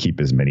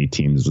 keep as many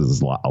teams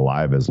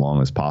alive as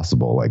long as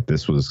possible, like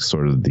this was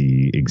sort of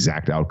the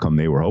exact outcome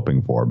they were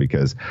hoping for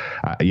because,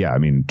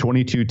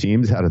 22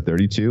 teams out of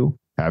 32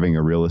 having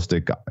a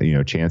realistic,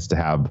 chance to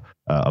have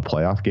a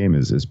playoff game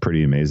is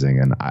pretty amazing.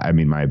 And I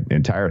mean, my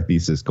entire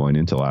thesis going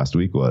into last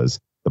week was,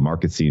 the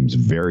market seems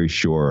very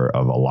sure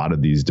of a lot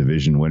of these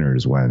division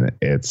winners when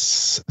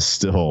it's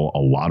still a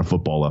lot of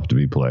football left to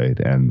be played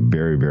and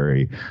very,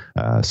 very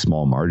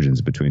small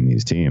margins between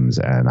these teams.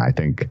 And I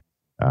think,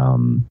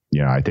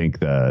 I think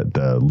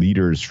the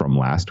leaders from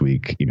last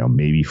week,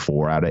 maybe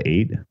 4 out of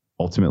 8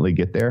 ultimately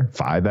get there,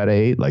 5 out of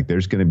 8. Like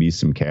there's going to be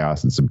some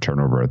chaos and some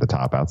turnover at the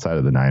top outside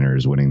of the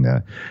Niners winning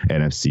the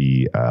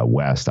NFC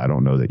West. I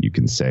don't know that you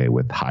can say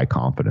with high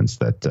confidence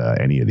that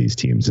any of these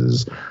teams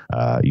is,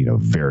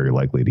 very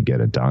likely to get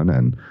it done.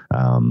 And,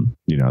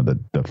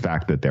 the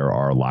fact that there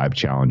are live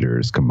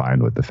challengers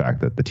combined with the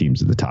fact that the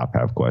teams at the top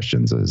have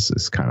questions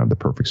is kind of the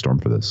perfect storm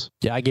for this.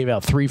 Yeah, I gave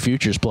out 3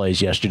 futures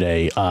plays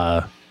yesterday.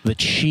 The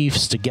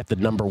Chiefs to get the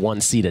number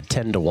 1 seed at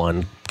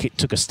 10-1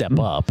 took a step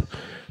up.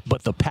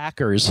 But the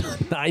Packers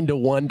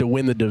 9-1 to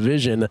win the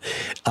division,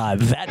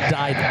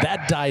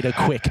 that died a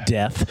quick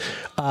death.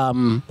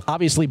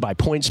 Obviously, by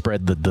point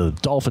spread, the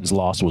Dolphins'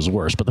 loss was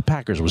worse, but the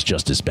Packers was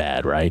just as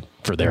bad, right,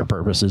 for their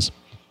purposes.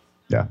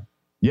 Yeah.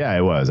 Yeah,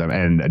 it was.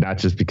 And not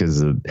just because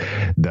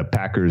the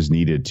Packers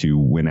needed to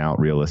win out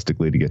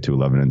realistically to get to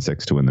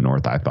 11-6 to win the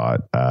North, I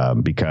thought,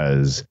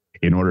 because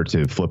in order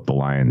to flip the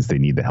Lions, they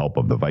need the help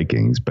of the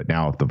Vikings. But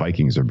now if the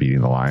Vikings are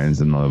beating the Lions,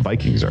 then the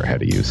Vikings are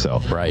ahead of you.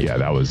 So yeah,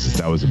 that was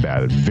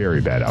a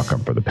very bad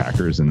outcome for the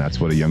Packers. And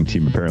that's what a young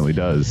team apparently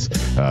does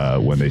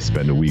when they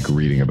spend a week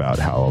reading about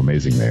how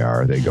amazing they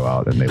are. They go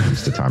out and they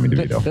lose to Tommy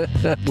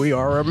DeVito. We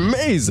are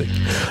amazing.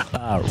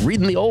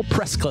 Reading the old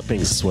press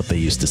clippings is what they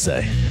used to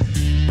say.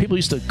 People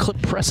used to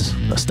clip press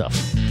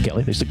stuff,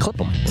 Kelly. They used to clip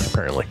them,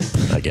 apparently,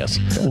 I guess.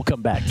 We'll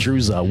come back.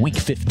 Drew's Week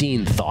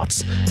 15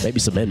 thoughts, maybe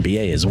some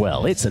NBA as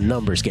well. It's a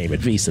numbers game at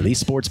VSiN, the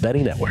Sports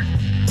Betting Network.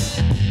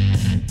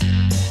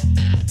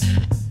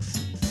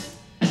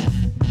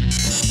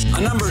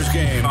 A numbers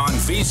game on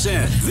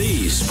VSiN,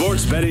 the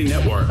Sports Betting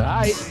Network. All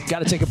right, got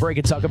to take a break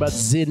and talk about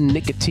Zyn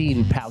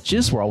nicotine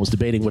pouches. We're always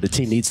debating what a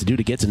team needs to do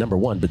to get to number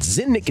 1, but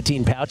Zyn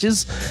nicotine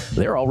pouches,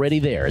 they're already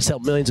there. It's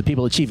helped millions of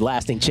people achieve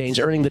lasting change,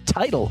 earning the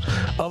title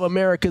of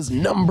America's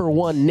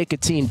 #1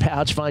 nicotine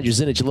pouch. Find your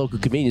Zyn at your local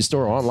convenience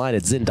store or online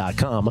at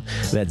Zyn.com.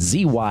 That's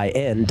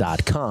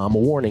ZYN.com.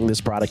 Warning,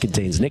 this product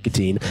contains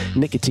nicotine.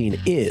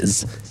 Nicotine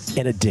is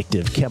an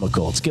addictive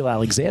chemical. It's Gil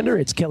Alexander.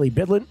 It's Kelly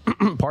Bidlin.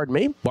 Pardon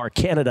me. Bar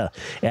Canada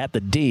at the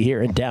D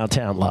here in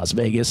downtown Las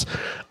Vegas.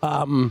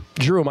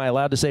 Drew, am I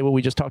allowed to say what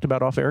we just talked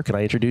about off air? Can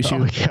I introduce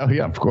you?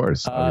 Yeah, of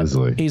course.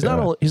 Obviously. He's not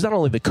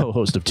only the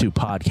co-host of 2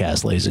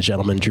 podcasts, ladies and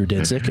gentlemen, Drew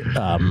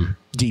Dinsick,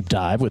 Deep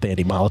Dive with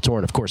Andy Molitor,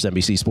 and of course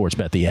NBC Sports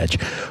Bet The Edge.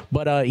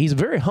 But he's a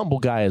very humble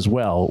guy as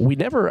well. I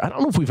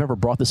don't know if we've ever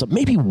brought this up.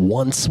 Maybe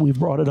once we've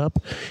brought it up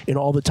in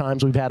all the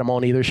times we've had him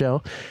on either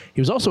show.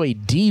 He was also a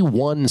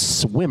D1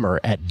 swimmer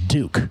at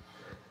Duke.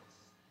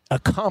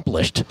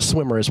 Accomplished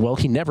swimmer as well.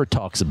 He never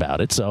talks about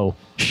it. So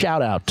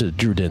shout out to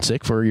Drew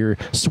Dinsick for your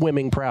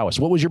swimming prowess.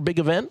 What was your big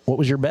event? What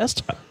was your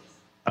best?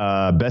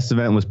 Best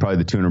event was probably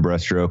the 200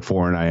 breaststroke.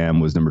 4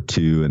 IM was number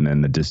 2, and then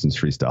the distance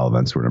freestyle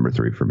events were number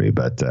 3 for me.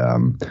 But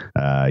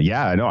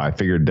yeah, I know. I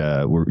figured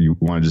you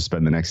want to just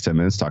spend the next 10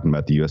 minutes talking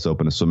about the U.S.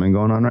 Open of swimming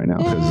going on right now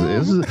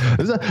because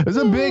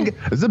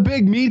it's a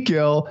big meet,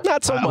 Gil.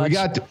 Not so much.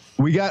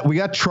 We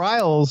got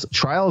trials.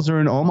 Trials are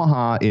in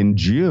Omaha in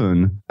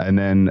June, and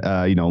then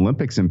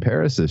Olympics in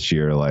Paris this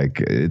year.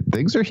 Like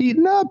things are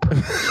heating up.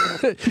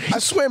 I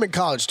swam in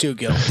college too,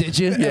 Gil. Did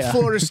you? At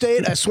Florida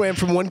State, I swam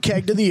from one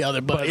keg to the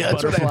other. But yeah,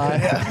 that's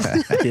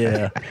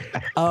yeah.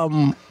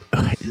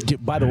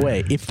 By the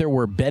way, if there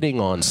were betting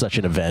on such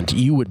an event,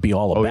 you would be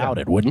all about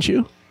it, wouldn't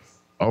you?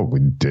 Oh, we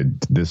did.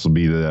 This will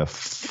be the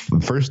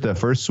first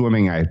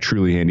swimming I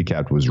truly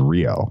handicapped was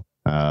Rio,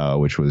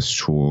 which was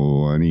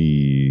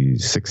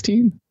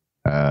 2016.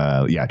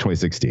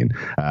 2016.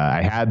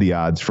 I had the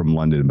odds from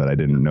London, but I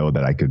didn't know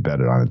that I could bet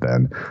it on it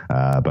then.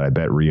 But I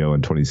bet Rio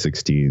in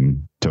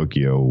 2016.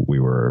 Tokyo, we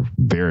were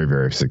very,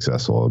 very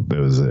successful.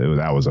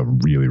 That was a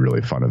really,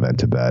 really fun event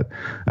to bet.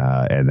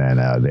 And then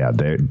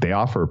they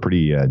offer a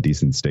pretty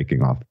decent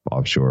staking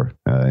offshore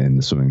in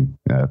the swimming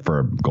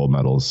for gold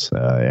medals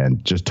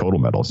and just total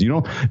medals.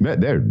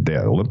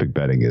 The Olympic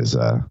betting is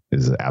an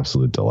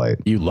absolute delight.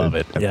 You love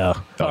it, yeah.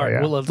 All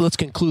right, well, let's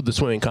conclude the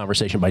swimming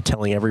conversation by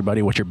telling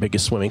everybody what your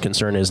biggest swimming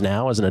concern is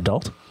now as an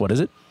adult. What is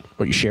it?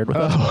 What you shared with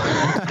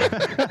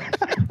us?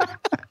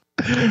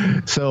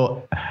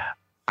 So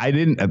I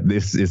didn't.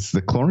 It's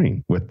the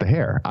chlorine with the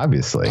hair,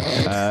 obviously.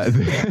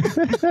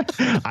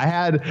 I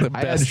had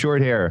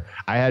short hair.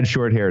 I had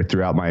short hair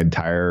throughout my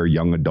entire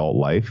young adult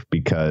life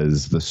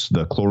because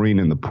the chlorine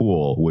in the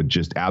pool would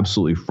just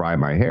absolutely fry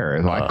my hair.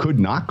 So I could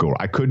not grow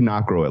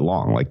it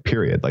long. Like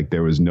period. Like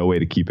there was no way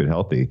to keep it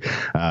healthy.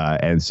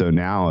 And so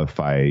now if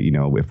I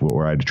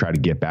try to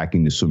get back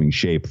into swimming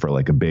shape for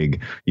like a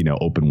big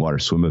open water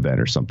swim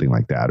event or something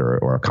like that,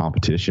 or a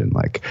competition,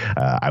 like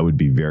I would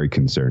be very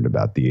concerned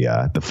about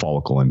the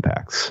follicle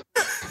impacts.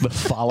 The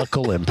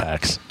follicle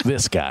impacts.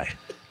 This guy.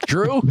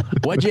 Drew,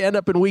 what'd you end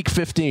up in week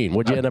 15?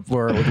 What'd you end up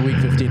with week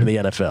 15 in the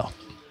NFL?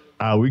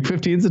 Week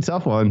 15 is a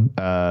tough one.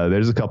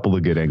 There's a couple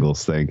of good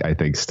angles, I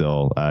think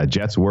still.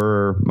 Jets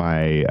were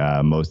my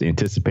most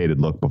anticipated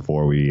look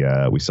before we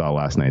saw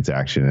last night's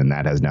action, and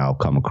that has now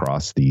come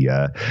across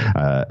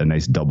a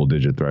nice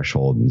double-digit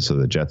threshold. And so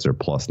the Jets are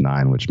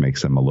 +9, which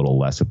makes them a little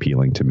less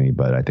appealing to me,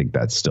 but I think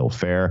that's still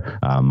fair.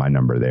 My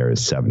number there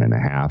is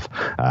 7.5.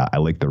 I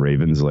like the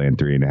Ravens laying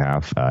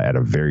 3.5 at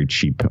a very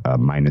cheap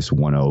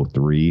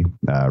 -103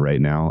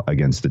 right now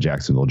against the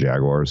Jacksonville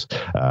Jaguars.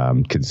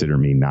 Consider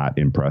me not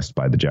impressed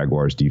by the Jaguars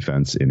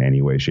defense in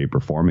any way, shape, or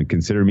form, and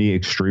consider me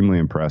extremely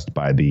impressed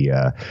by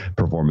the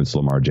performance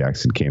Lamar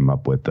Jackson came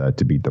up with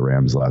to beat the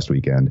Rams last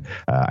weekend.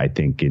 I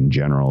think in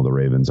general, the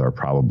Ravens are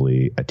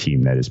probably a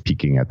team that is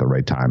peaking at the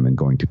right time and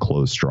going to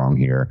close strong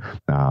here.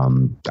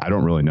 I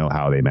don't really know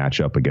how they match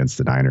up against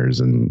the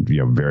Niners, and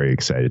very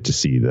excited to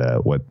see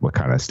what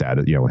kind of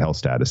status, health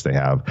status they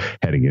have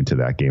heading into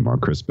that game on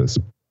Christmas.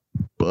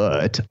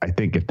 But I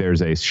think if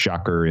there's a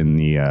shocker in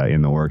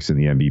the works in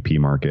the MVP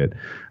market,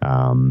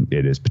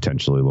 it is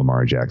potentially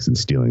Lamar Jackson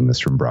stealing this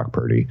from Brock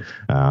Purdy.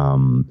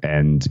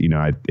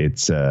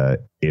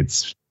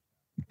 It's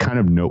kind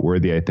of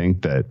noteworthy, I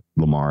think, that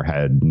Lamar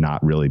had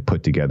not really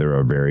put together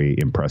a very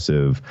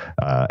impressive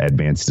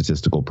advanced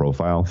statistical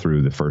profile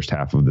through the first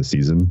half of the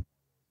season.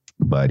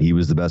 But he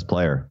was the best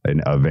player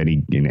in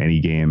any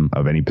game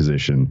of any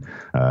position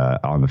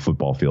on the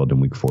football field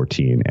in week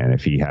 14. And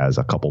if he has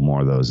a couple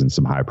more of those in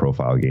some high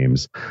profile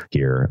games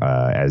here,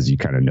 as you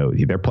kind of note,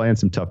 they're playing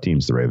some tough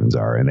teams, the Ravens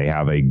are, and they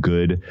have a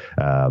good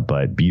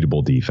but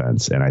beatable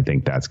defense. And I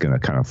think that's going to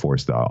kind of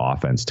force the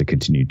offense to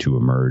continue to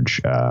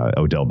emerge.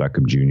 Odell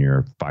Beckham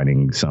Jr.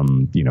 finding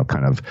some,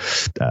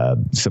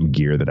 some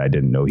gear that I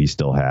didn't know he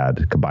still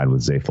had, combined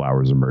with Zay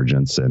Flowers'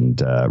 emergence,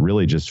 and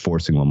really just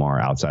forcing Lamar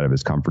outside of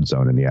his comfort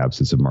zone in the absence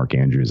of Mark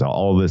Andrews.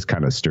 All of this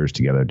kind of stirs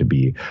together to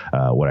be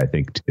what I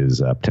think is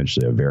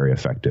potentially a very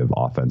effective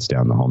offense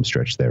down the home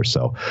stretch there.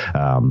 So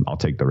I'll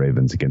take the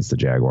Ravens against the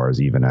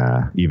Jaguars, even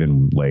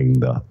laying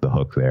the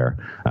hook there.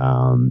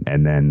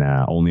 And then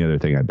only other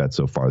thing I bet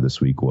so far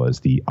this week was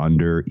the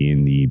under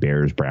in the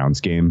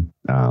Bears-Browns game.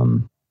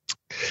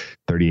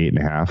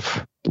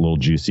 38.5, a little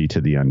juicy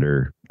to the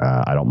under.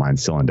 I don't mind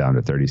selling down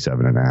to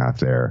 37.5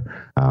 there.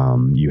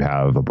 You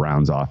have a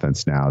Browns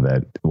offense now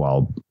that,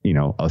 while,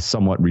 a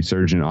somewhat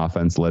resurgent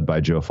offense led by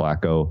Joe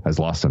Flacco, has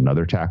lost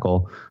another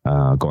tackle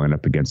going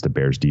up against a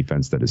Bears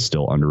defense that is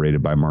still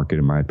underrated by market,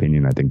 in my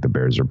opinion. I think the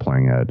Bears are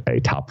playing at a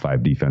top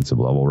 5 defensive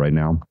level right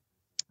now.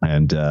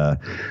 And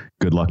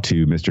good luck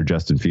to Mr.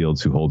 Justin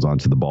Fields, who holds on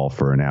to the ball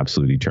for an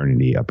absolute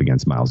eternity up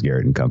against Myles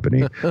Garrett and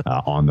company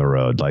on the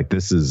road. Like,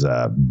 this is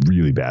a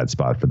really bad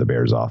spot for the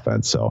Bears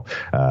offense. So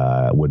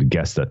would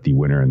guess that the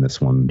winner in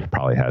this one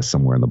probably has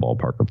somewhere in the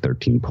ballpark of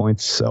 13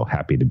 points. So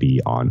happy to be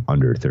on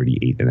under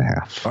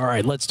 38.5. All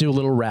right, let's do a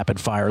little rapid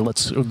fire.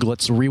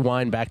 Let's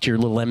rewind back to your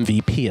little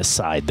MVP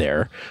aside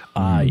there.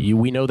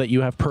 We know that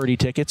you have Purdy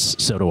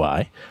tickets. So do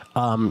I.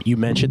 You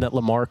mentioned that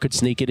Lamar could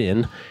sneak it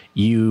in.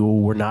 You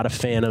were not a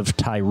fan of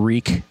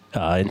Tyreek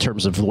in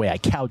terms of the way I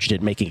couched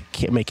it,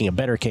 making a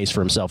better case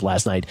for himself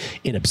last night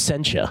in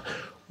absentia.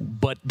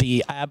 But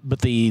the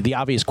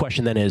obvious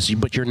question then is,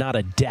 but you're not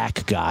a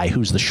Dak guy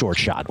who's the short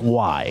shot.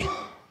 Why?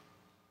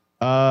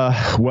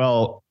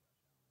 Well,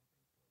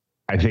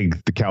 I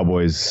think the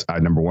Cowboys,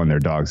 number one, they're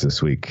dogs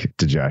this week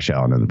to Josh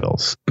Allen and the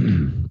Bills.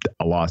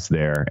 A loss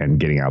there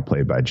and getting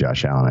outplayed by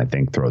Josh Allen, I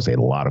think, throws a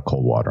lot of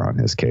cold water on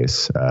his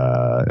case.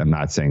 I'm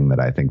not saying that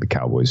I think the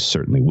Cowboys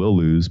certainly will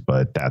lose,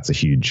 but that's a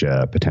huge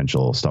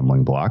potential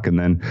stumbling block. And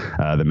then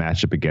the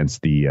matchup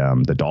against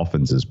the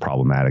Dolphins is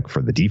problematic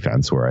for the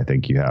defense, where I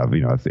think you have,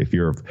 if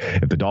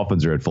the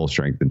Dolphins are at full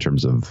strength in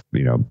terms of,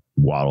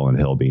 Waddle and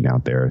Hill being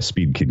out there,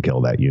 speed can kill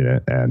that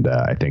unit. And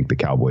I think the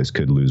Cowboys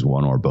could lose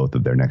one or both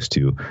of their next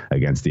two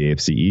against the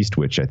AFC East,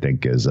 which I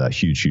think is a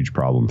huge, huge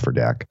problem for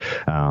Dak.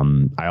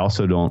 I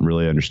also don't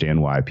really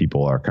understand why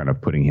people are kind of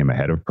putting him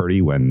ahead of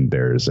Purdy when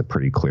there's a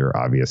pretty clear,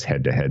 obvious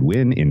head-to-head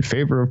win in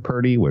favor of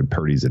Purdy, when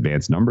Purdy's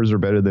advanced numbers are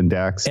better than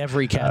Dak's.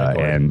 Every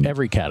category.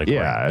 Every category.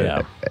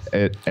 Yeah.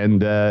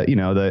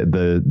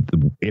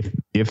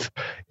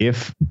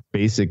 If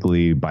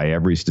basically by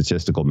every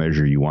statistical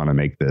measure you want to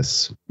make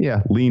this,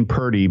 lean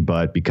Purdy,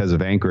 but because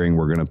of anchoring,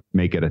 we're going to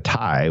make it a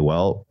tie.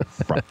 Well,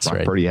 Brock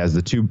Purdy has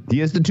the two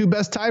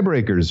best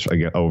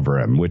tiebreakers over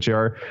him, which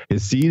are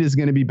his seed is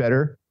going to be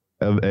better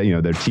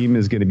their team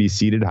is going to be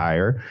seated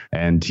higher,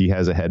 and he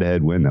has a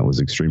head-to-head win that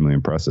was extremely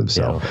impressive.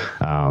 So,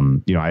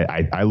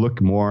 I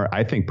look more.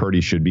 I think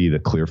Purdy should be the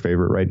clear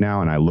favorite right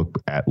now, and I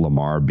look at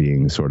Lamar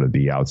being sort of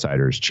the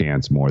outsider's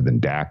chance more than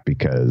Dak,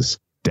 because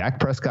Dak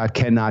Prescott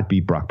cannot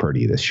beat Brock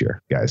Purdy this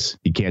year, guys.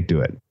 He can't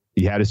do it.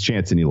 He had his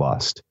chance and he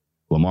lost.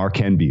 Lamar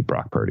can beat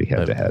Brock Purdy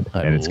head to head,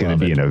 and it's going to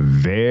be in a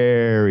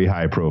very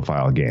high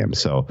profile game.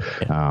 So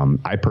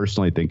I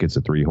personally think it's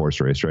a 3-horse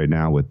race right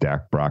now with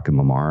Dak, Brock, and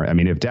Lamar. I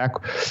mean, if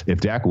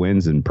Dak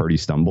wins and Purdy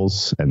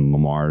stumbles and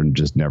Lamar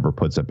just never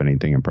puts up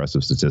anything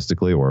impressive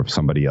statistically, or if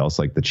somebody else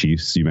like the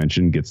Chiefs you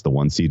mentioned gets the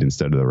 1 seed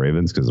instead of the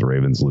Ravens because the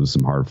Ravens lose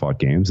some hard fought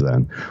games,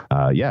 then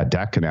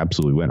Dak can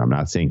absolutely win. I'm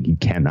not saying he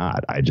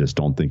cannot. I just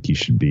don't think he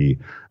should be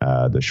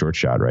the short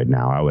shot right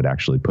now. I would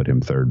actually put him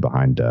third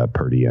behind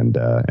Purdy and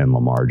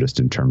Lamar,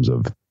 just in terms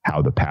of how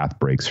the path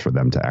breaks for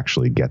them to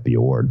actually get the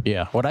award.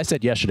 Yeah. What I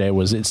said yesterday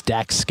was it's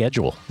Dak's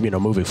schedule,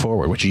 moving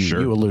forward, which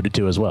you alluded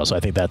to as well. So I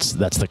think that's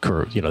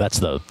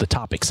the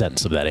topic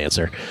sentence of that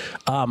answer.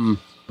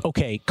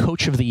 Okay.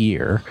 Coach of the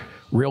year,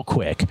 real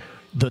quick.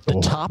 The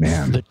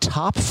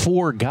top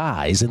 4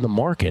 guys in the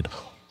market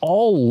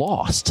all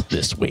lost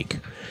this week.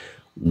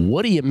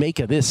 What do you make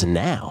of this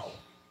now?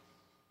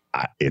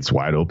 It's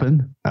wide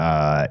open.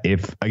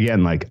 If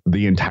again, like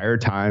the entire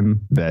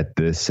time that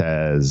this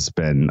has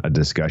been a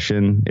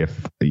discussion,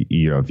 if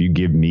you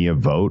give me a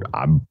vote,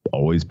 I'm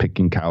always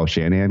picking Kyle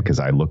Shanahan, because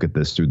I look at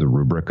this through the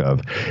rubric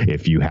of,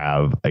 if you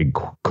have a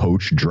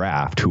coach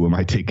draft, who am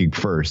I taking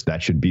first?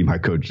 That should be my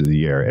coach of the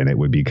year, and it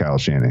would be Kyle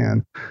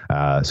Shanahan.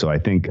 So I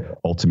think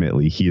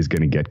ultimately he is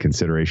going to get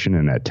consideration,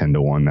 and at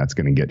 10-1, that's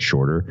going to get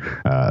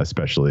shorter,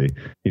 especially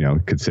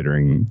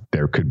considering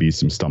there could be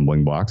some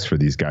stumbling blocks for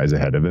these guys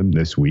ahead of him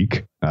this week.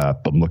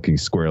 I'm looking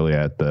squarely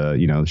at the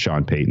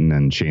Sean Payton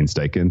and Shane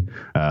Steichen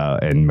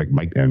and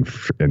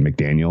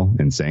McDaniel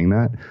in saying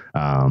that.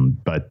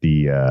 But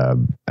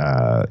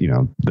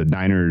the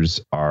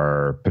Niners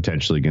are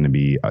potentially going to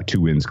be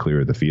 2 wins clear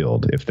of the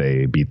field if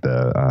they beat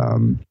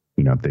the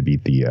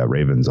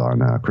Ravens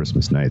on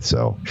Christmas night.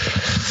 So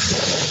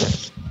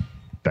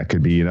that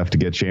could be enough to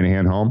get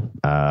Shanahan home.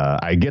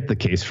 I get the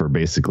case for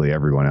basically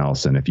everyone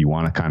else, and if you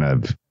want to kind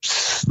of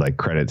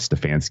credit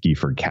Stefanski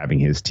for having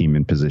his team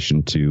in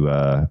position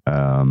to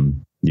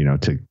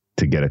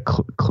get a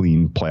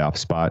clean playoff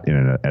spot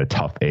in a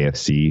tough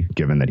AFC,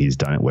 given that he's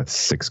done it with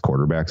 6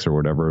 quarterbacks or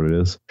whatever it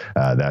is.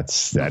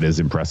 That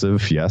is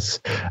impressive, yes.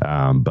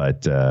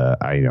 But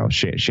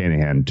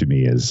Shanahan to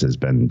me has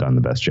done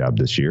the best job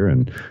this year,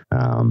 and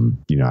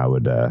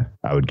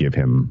I would give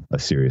him a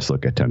serious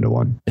look at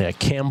 10-1. Yeah,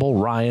 Campbell,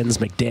 Ryans,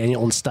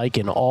 McDaniel, and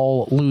Steichen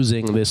all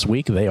losing this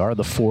week. They are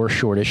the 4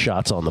 shortest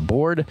shots on the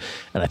board,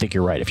 and I think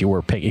you're right. If you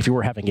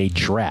were having a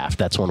draft,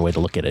 that's one way to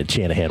look at it.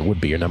 Shanahan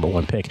would be your number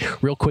 1 pick.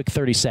 Real quick,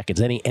 30 seconds.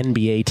 Any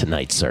NBA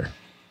tonight, sir?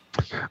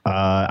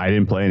 I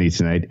didn't play any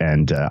tonight,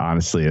 and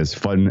honestly, as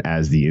fun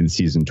as the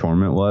in-season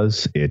tournament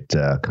was, it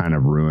kind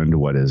of ruined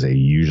what is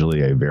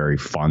usually a very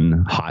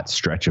fun, hot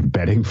stretch of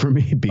betting for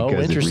me,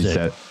 because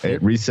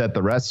it reset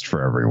the rest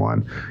for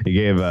everyone. It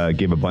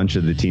gave a bunch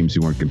of the teams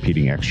who weren't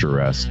competing extra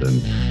rest,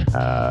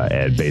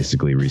 and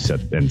basically reset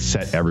and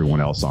set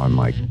everyone else on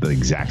the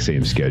exact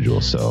same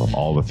schedule. So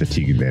all the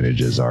fatigue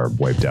advantages are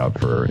wiped out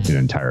for an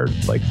entire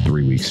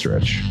 3-week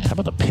stretch. How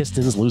about the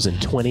Pistons losing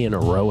 20 in a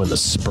row and the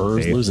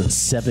Spurs losing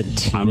 17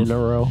 in a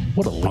row?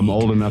 What a league. I'm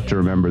old enough to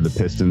remember the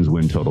Pistons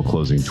win total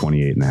closing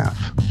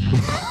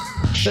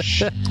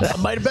 28.5. I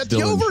might have bet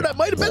the over. That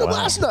might have been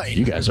last night.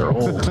 You guys are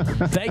old.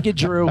 Thank you,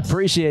 Drew.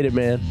 Appreciate it,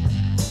 man.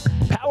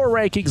 Power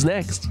rankings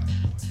next.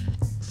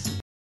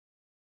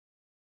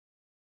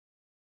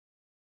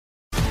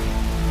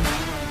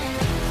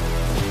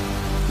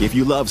 If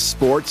you love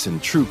sports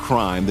and true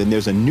crime, then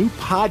there's a new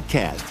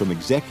podcast from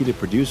executive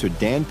producer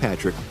Dan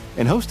Patrick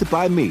and hosted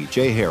by me,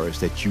 Jay Harris,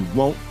 that you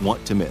won't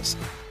want to miss.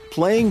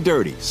 Playing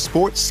Dirty: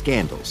 Sports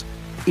Scandals.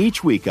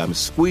 Each week, I'm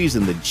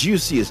squeezing the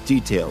juiciest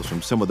details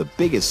from some of the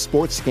biggest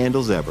sports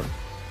scandals ever.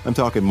 I'm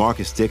talking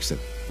Marcus Dixon,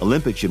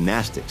 Olympic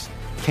gymnastics,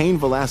 Cain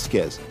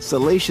Velasquez,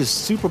 salacious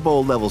Super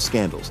Bowl-level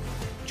scandals.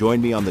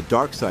 Join me on the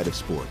dark side of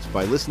sports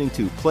by listening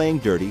to Playing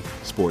Dirty: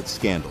 Sports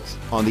Scandals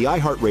on the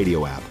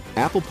iHeartRadio app,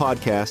 Apple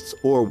Podcasts,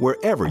 or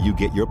wherever you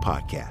get your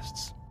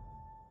podcasts.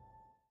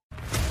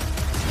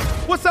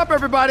 What's up,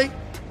 everybody?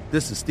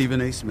 This is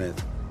Stephen A.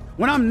 Smith.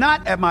 When I'm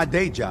not at my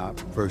day job,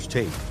 First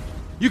Take,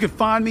 you can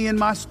find me in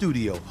my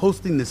studio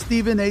hosting the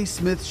Stephen A.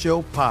 Smith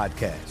Show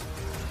podcast.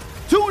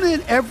 Tune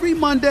in every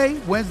Monday,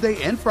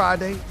 Wednesday, and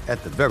Friday,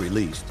 at the very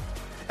least,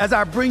 as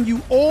I bring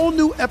you all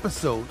new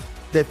episodes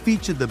that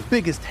feature the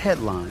biggest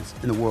headlines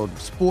in the world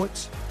of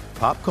sports,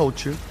 pop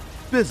culture,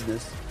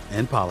 business,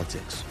 and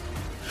politics.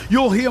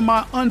 You'll hear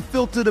my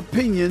unfiltered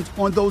opinions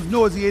on those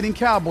nauseating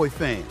Cowboy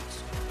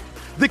fans,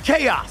 the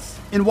chaos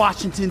in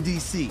Washington,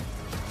 D.C.,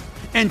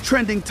 and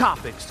trending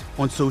topics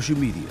on social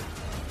media,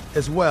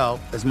 as well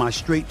as my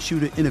straight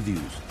shooter interviews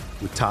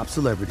with top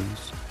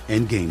celebrities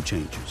and game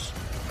changers.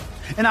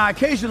 And I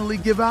occasionally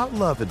give out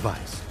love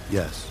advice.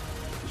 Yes,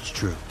 it's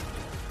true.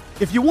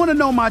 If you want to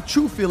know my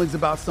true feelings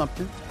about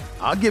something,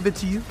 I'll give it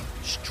to you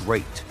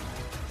straight.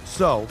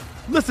 So,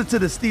 listen to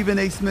the Stephen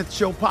A. Smith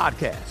Show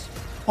podcast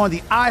on the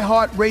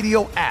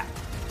iHeartRadio app,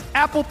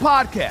 Apple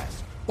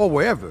Podcasts, or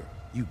wherever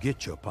you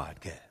get your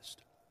podcast.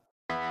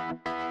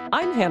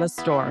 I'm Hannah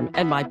Storm,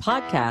 and my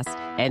podcast,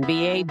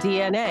 NBA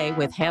DNA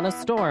with Hannah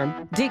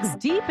Storm, digs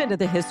deep into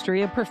the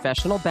history of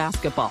professional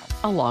basketball,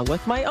 along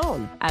with my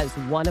own, as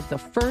one of the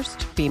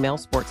first female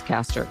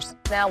sportscasters.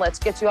 Now let's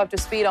get you up to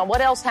speed on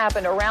what else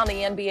happened around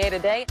the NBA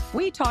today.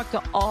 We talked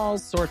to all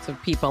sorts of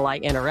people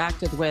I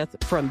interacted with,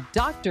 from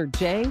Dr.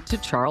 J to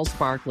Charles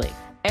Barkley,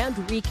 and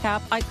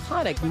recap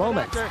iconic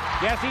moments.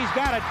 Yes, he's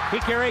got it.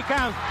 Here he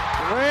comes.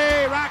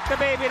 Way rock the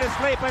baby to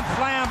sleep and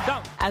slam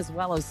dunk. As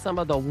well as some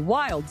of the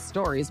wild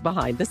stories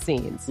behind the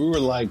scenes. We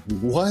were like,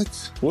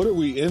 what? What are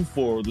we in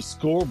for? The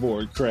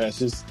scoreboard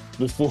crashes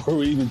before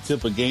we even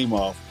tip a game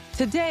off.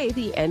 Today,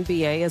 the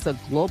NBA is a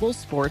global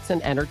sports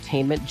and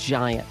entertainment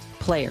giant.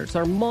 Players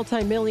are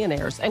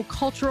multimillionaires and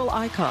cultural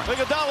icons.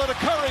 Iguodala to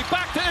Curry,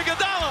 back to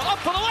Iguodala, up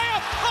for the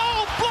layup.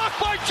 Oh,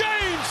 blocked by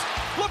James.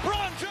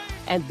 LeBron James.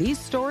 And these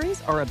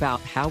stories are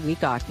about how we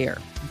got here,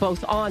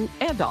 both on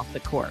and off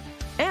the court.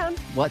 And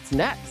what's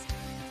next?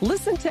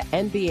 Listen to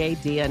NBA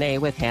DNA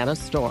with Hannah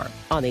Storm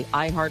on the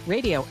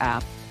iHeartRadio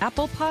app,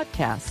 Apple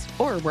Podcasts,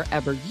 or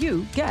wherever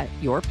you get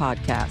your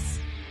podcasts.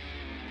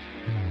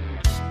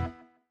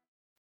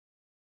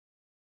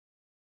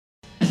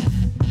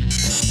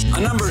 A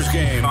numbers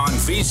game on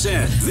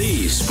VSiN,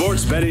 the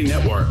sports betting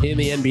network. In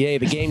the NBA,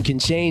 the game can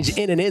change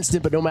in an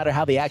instant, but no matter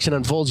how the action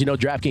unfolds, you know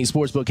DraftKings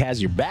Sportsbook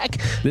has your back.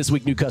 This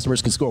week, new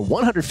customers can score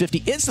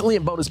 $150 instantly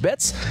in bonus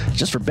bets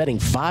just for betting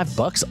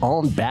 $5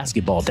 on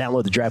basketball.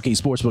 Download the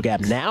DraftKings Sportsbook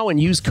app now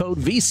and use code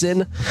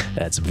VSiN.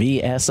 That's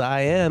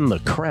VSIN. The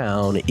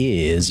crown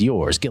is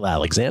yours. Gil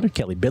Alexander,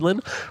 Kelly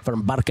Bidlin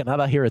from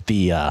Barcanada here at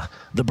the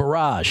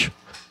Barrage,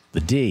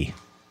 the D.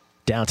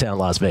 Downtown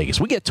Las Vegas.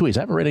 We get tweets.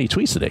 I haven't read any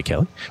tweets today,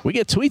 Kelly. We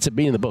get tweets at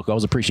Being the Book.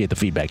 Always appreciate the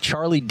feedback.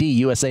 Charlie D,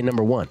 USA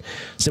 #1,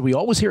 said, we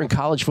always hear in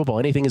college football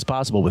anything is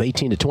possible with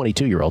 18 to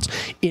 22-year-olds.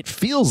 It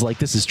feels like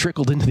this has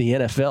trickled into the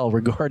NFL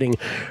regarding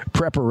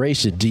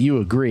preparation. Do you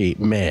agree?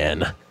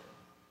 Man,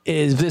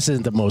 this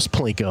isn't the most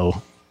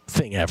Plinko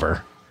thing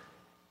ever.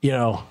 You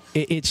know,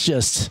 it's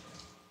just...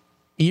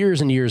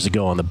 Years and years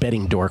ago on the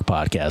Betting Dork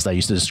podcast, I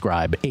used to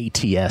describe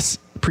ATS,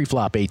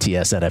 pre-flop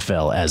ATS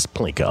NFL as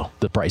Plinko,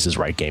 the Price is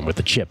Right game with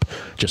the chip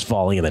just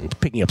falling and then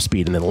picking up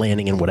speed and then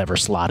landing in whatever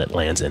slot it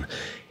lands in.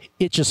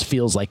 It just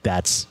feels like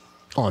that's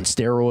on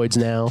steroids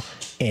now.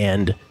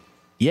 And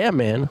yeah,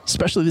 man,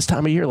 especially this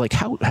time of year, like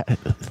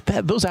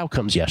those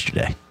outcomes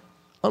yesterday,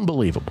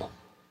 unbelievable.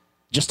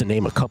 Just to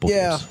name a couple.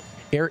 Yeah.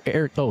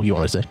 Eric, oh, you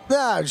want to say?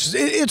 Nah,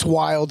 it's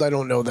wild. I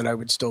don't know that I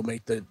would still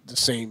make the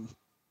same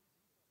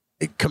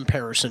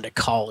comparison to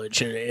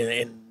college,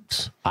 and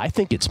I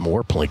think it's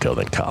more Plinko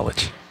than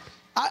college.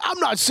 I'm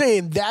not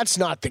saying that's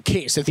not the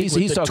case. I think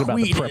he's talking about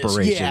the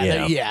preparation.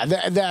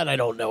 That I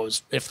don't know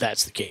if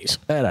that's the case.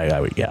 That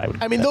I would.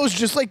 I mean, those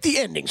just like the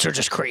endings are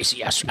just crazy.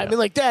 Yes, yeah. I mean,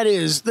 like that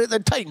is the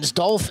Titans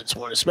Dolphins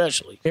one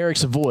especially. Eric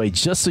Savoy,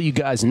 just so you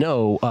guys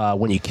know,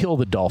 when you kill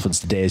the Dolphins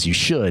today, as you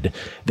should,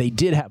 they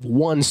did have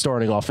one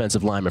starting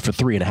offensive lineman for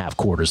 3.5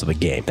 quarters of the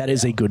game. That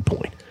is a good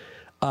point.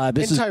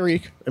 This is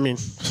Tyreek. I mean,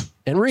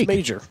 Enrique.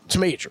 It's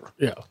major.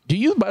 Yeah. Do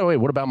you, by the way,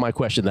 what about my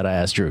question that I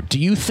asked Drew? Do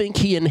you think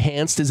he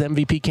enhanced his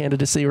MVP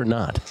candidacy or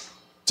not?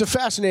 It's a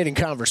fascinating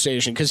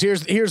conversation because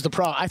here's the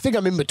problem. I think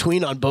I'm in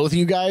between on both of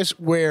you guys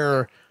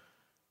where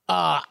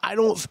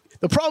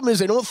the problem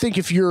is I don't think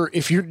if you're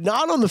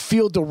not on the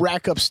field to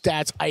rack up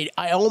stats,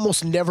 I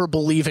almost never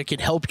believe it can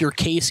help your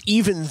case,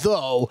 even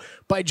though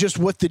by just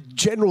what the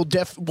general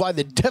why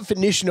the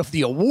definition of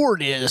the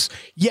award is,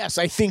 yes,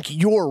 I think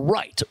you're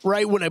right?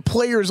 When a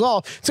player's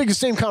off, it's like the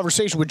same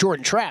conversation with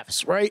Jordan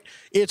Travis, right?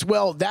 It's,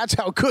 well, that's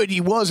how good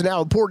he was and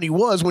how important he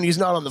was when he's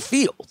not on the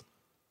field.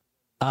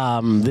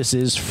 This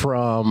is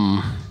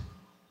from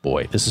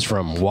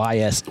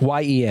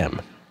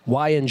YEM.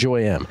 Why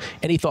enjoy him?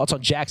 Any thoughts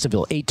on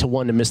Jacksonville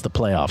 8-1 to miss the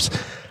playoffs?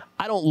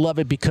 I don't love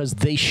it because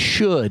they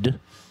should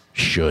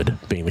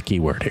being the key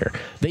word here.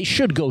 They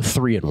should go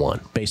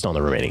 3-1 based on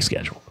the remaining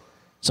schedule.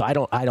 So I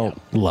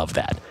don't love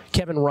that.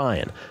 Kevin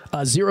Ryan,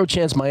 0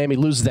 chance Miami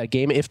loses that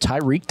game if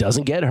Tyreek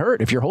doesn't get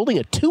hurt. If you're holding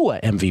a Tua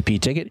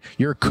MVP ticket,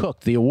 you're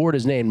cooked. The award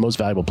is named Most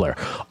Valuable Player.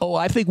 Oh,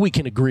 I think we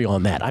can agree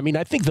on that. I mean,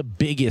 I think the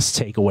biggest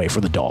takeaway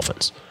for the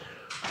Dolphins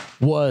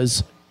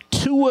was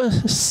Tua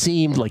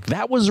seemed like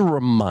that was a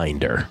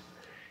reminder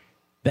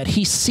that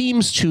he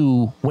seems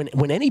to,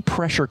 when any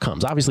pressure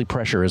comes, obviously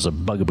pressure is a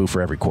bugaboo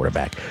for every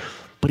quarterback,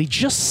 but he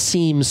just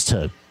seems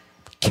to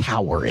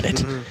cower in it.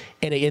 Mm-hmm.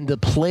 And the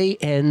play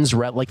ends,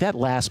 like that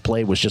last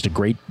play was just a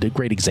great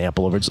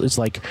example of it. It's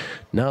like,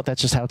 no,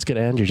 that's just how it's going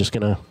to end. You're just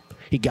going to,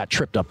 he got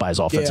tripped up by his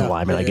offensive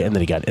lineman and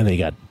then he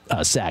got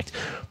sacked.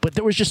 But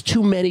there was just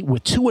too many,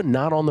 with Tua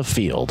not on the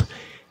field,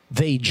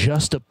 they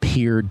just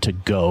appeared to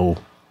go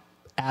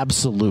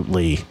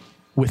absolutely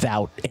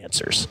without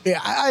answers.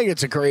 Yeah, I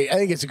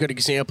think it's a good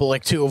example,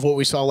 like too, of what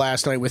we saw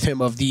last night with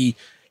him of the,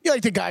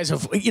 like the guys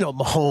of,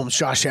 Mahomes,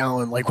 Josh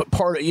Allen, like what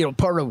part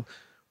of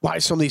why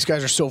some of these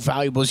guys are so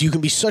valuable is you can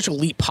be such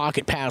elite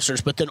pocket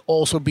passers, but then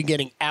also be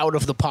getting out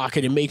of the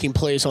pocket and making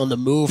plays on the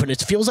move. And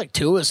it feels like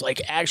Tua's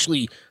like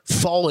actually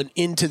fallen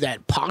into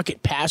that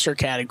pocket passer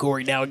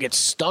category now and gets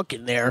stuck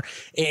in there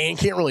and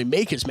can't really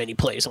make as many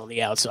plays on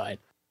the outside.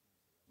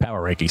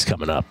 Power rankings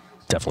coming up.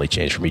 Definitely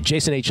changed for me.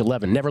 Jason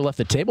H11, never left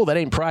the table. That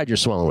ain't pride you're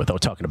swelling with. I'm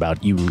talking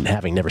about you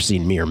having never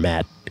seen me or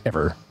Matt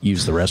ever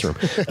use the restroom.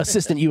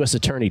 Assistant U.S.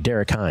 Attorney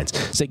Derek Hines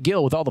said,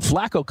 Gil, with all the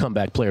Flacco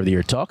comeback player of the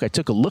year talk, I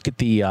took a look at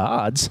the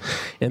odds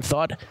and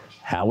thought,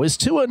 how is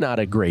Tua not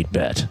a great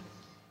bet?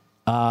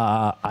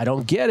 I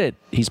don't get it.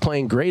 He's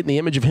playing great, and the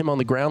image of him on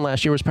the ground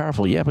last year was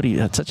powerful. Yeah, but he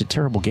had such a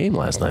terrible game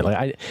last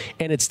night.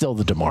 And it's still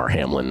the Damar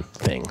Hamlin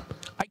thing.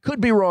 I could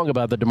be wrong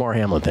about the Damar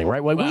Hamlin thing,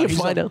 right?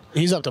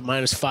 He's up to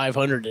minus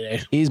 500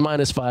 today. He's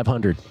minus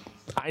 500.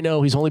 I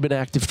know he's only been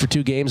active for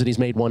 2 games and he's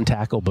made 1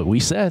 tackle, but we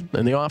said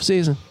in the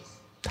offseason,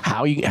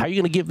 how are you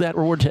going to give that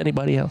reward to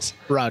anybody else?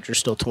 Rodgers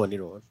still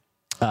 20-1.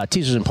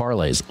 Teasers and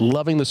parlays.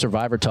 Loving the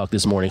Survivor talk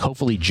this morning.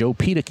 Hopefully Joe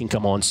Pita can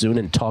come on soon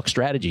and talk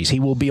strategies. He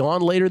will be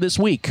on later this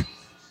week.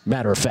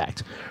 Matter of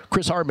fact.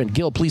 Chris Hartman,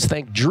 Gil, please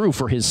thank Drew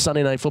for his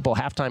Sunday Night Football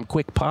halftime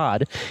quick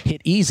pod.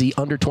 Hit easy,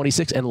 under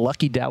 26, and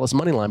lucky Dallas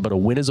money line, but a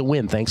win is a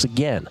win. Thanks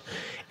again.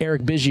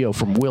 Eric Biggio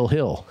from Will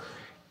Hill.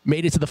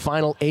 Made it to the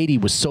final 80.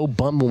 Was so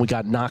bummed when we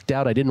got knocked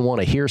out. I didn't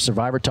want to hear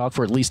Survivor talk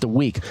for at least a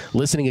week.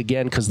 Listening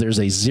again because there's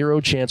a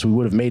 0 chance we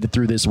would have made it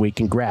through this week.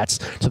 Congrats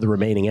to the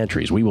remaining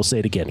entries. We will say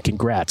it again.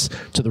 Congrats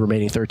to the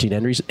remaining 13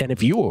 entries. And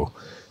if you're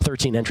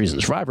 13 entries in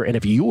Survivor, and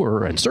if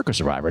you're in Circa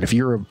Survivor, and if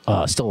you're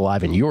still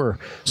alive in your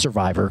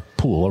Survivor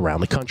pool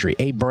around the country,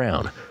 A.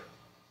 Brown.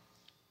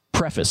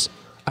 Preface.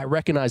 I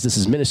recognize this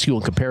is minuscule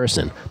in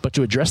comparison, but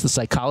to address the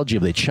psychology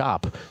of the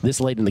chop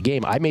this late in the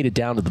game, I made it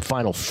down to the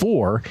final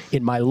 4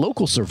 in my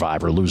local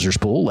Survivor losers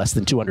pool, less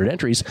than 200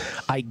 entries.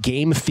 I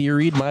game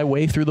theoried my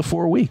way through the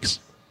 4 weeks.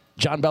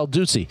 John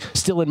Balduzzi,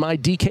 still in my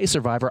DK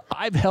Survivor,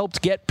 I've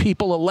helped get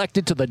people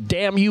elected to the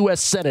damn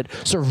U.S. Senate.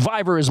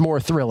 Survivor is more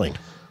thrilling. A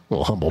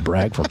little humble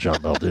brag from John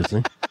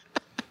Balduzzi.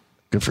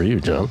 Good for you,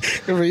 John.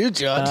 Good for you,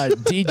 John.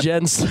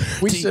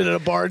 D-Gens. We sit at a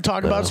bar and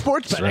talk about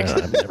sports betting.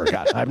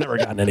 Right. I've never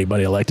gotten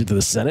anybody elected to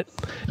the Senate.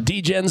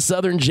 D-Gen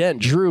Southern Gent.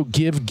 Drew,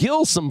 give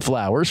Gil some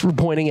flowers for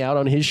pointing out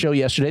on his show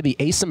yesterday the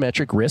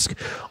asymmetric risk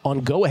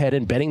on go-ahead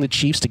and betting the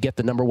Chiefs to get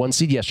the number 1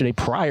 seed yesterday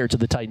prior to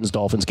the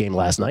Titans-Dolphins game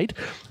last night,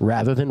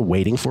 rather than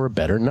waiting for a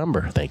better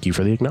number. Thank you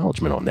for the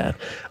acknowledgement on that.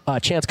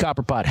 Chance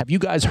Copperpot, have you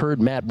guys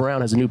heard Matt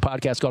Brown has a new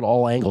podcast called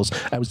All Angles?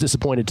 I was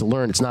disappointed to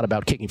learn it's not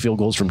about kicking field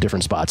goals from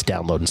different spots.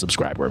 Download and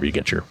subscribe wherever you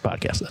get your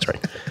podcast. That's right.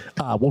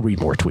 We'll read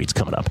more tweets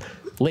coming up.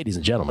 Ladies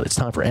and gentlemen, it's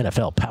time for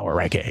NFL Power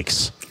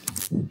Rankings.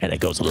 And it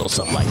goes a little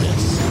something like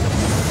this.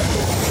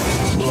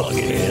 Plug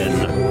it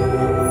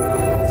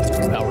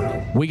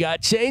in. We got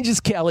changes,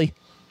 Kelly.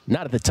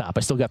 Not at the top. I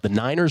still got the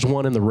Niners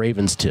 1 and the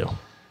Ravens 2.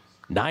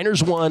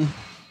 Niners 1,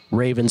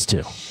 Ravens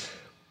 2.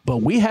 But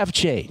we have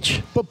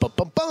change.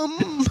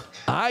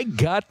 I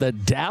got the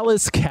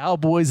Dallas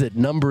Cowboys at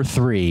number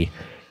 3.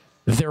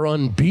 They're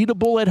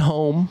unbeatable at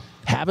home.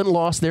 Haven't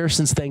lost there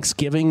since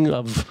Thanksgiving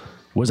of,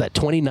 was that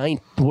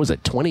 29? Was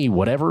it 20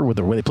 whatever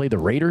where they played the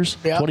Raiders?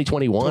 Yeah.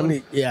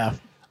 2021? Yeah.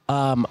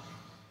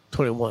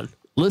 21.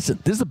 Listen,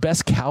 this is the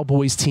best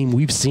Cowboys team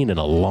we've seen in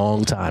a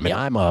long time. And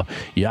I'm a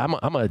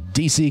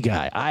DC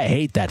guy. I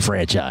hate that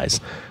franchise.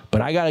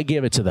 But I got to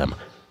give it to them.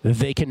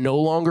 They can no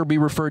longer be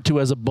referred to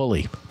as a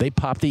bully. They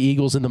popped the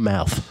Eagles in the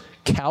mouth.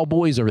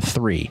 Cowboys are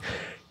 3.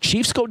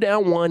 Chiefs go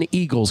down 1,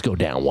 Eagles go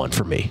down 1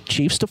 for me.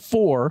 Chiefs to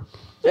 4.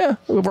 Yeah,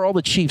 over all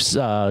the Chiefs,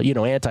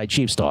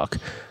 anti-Chiefs talk,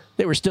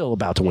 they were still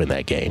about to win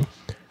that game,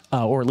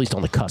 or at least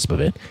on the cusp of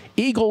it.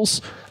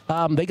 Eagles,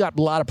 they got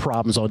a lot of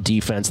problems on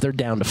defense. They're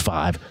down to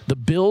 5. The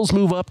Bills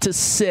move up to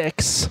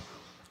 6.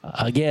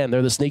 Again,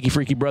 they're the sneaky,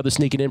 freaky brother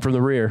sneaking in from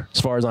the rear, as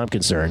far as I'm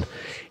concerned.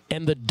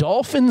 And the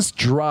Dolphins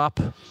drop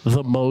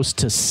the most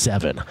to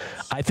 7.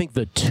 I think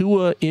the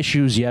Tua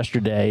issues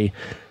yesterday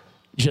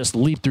just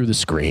leaped through the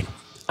screen.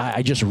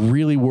 I just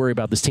really worry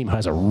about this team.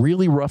 Has a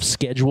really rough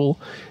schedule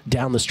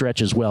down the stretch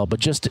as well.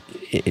 But just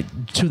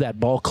to that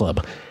ball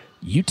club,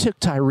 you took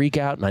Tyreek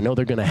out, and I know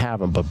they're going to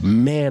have him, but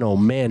man, oh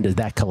man, did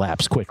that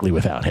collapse quickly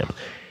without him.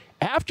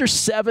 After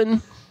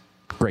 7,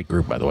 great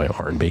group, by the way,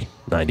 R&B,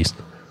 90s.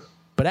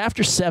 But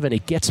after 7,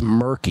 it gets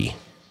murky.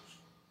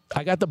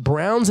 I got the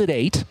Browns at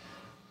 8.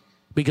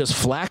 Because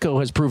Flacco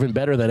has proven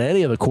better than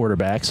any of the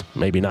quarterbacks,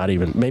 maybe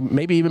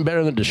even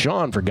better than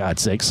Deshaun, for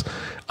God's sakes,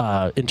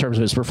 in terms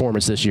of his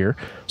performance this year.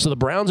 So the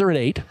Browns are at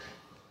 8.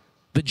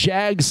 The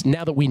Jags,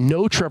 now that we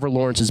know Trevor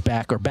Lawrence is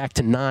back, are back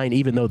to 9,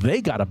 even though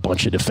they got a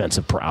bunch of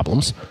defensive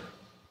problems.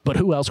 But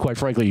who else, quite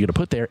frankly, are you going to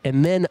put there?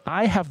 And then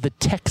I have the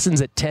Texans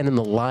at 10 and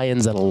the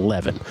Lions at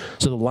 11.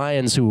 So the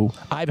Lions, who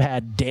I've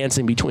had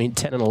dancing between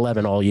 10 and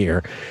 11 all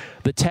year,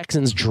 the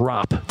Texans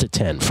drop to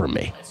 10 for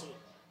me.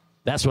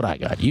 That's what I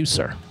got. You,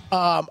 sir.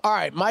 All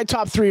right. My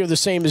top 3 are the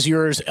same as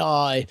yours.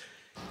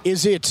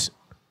 Is it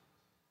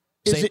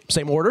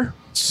same order?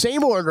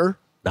 Same order.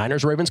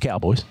 Niners, Ravens,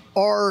 Cowboys.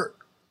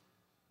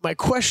 My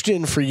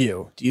question for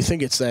you, do you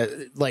think it's that,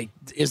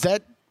 is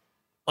that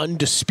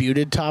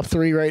undisputed top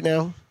three right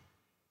now?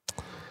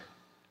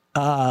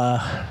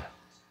 I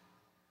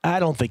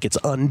don't think it's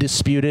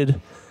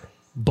undisputed,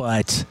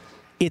 but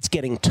it's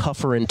getting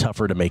tougher and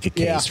tougher to make a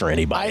case for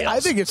anybody else. I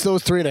think it's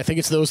those three, and I think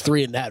it's those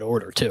three in that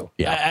order too.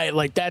 Yeah,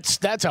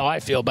 that's how I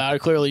feel about it.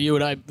 Clearly, you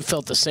and I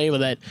felt the same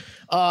with that.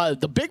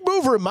 The big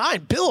mover in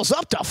mine, Bills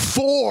up to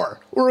 4.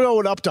 We're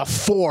going up to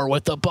 4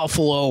 with the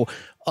Buffalo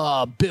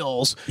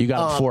Bills. You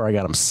got them 4, I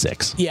got them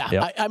 6. Yeah,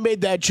 yep. I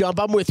made that jump.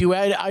 I'm with you.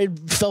 I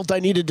felt I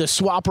needed to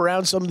swap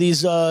around some of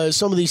these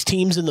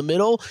teams in the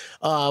middle.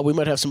 We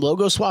might have some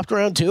logos swapped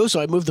around too, so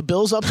I moved the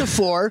Bills up to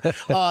 4.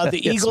 The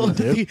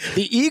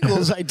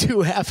Eagles I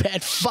do have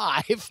at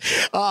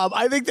 5.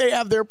 I think they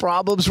have their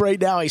problems right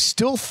now. I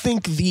still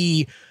think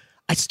the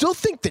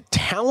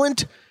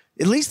talent,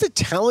 at least the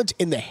talent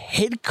in the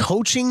head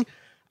coaching,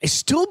 I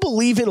still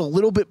believe in a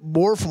little bit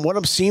more from what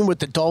I'm seeing with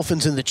the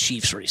Dolphins and the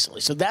Chiefs recently.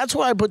 So that's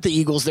why I put the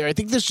Eagles there. I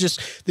think this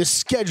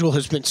schedule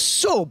has been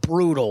so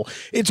brutal.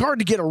 It's hard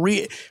to get a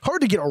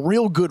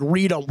real good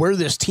read on where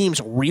this team's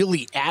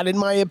really at, in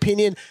my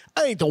opinion.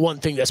 I think the one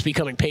thing that's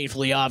becoming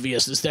painfully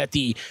obvious is that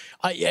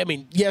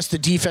yes, the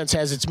defense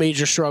has its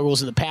major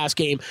struggles in the pass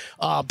game,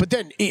 but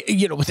then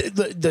with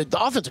the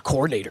offensive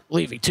coordinator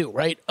leaving too,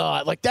 right?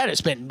 That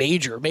has been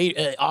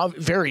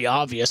very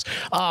obvious.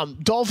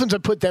 Dolphins, I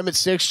put them at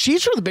 6.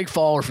 Chiefs are the big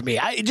faller for me.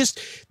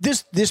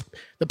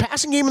 The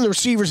passing game and the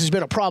receivers has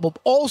been a problem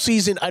all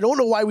season. I don't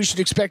know why we should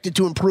expect it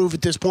to improve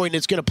at this point.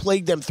 It's going to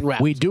plague them throughout.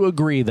 We do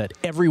agree that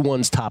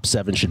everyone's top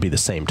 7 should be the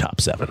same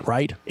top 7,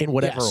 right? In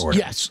whatever order.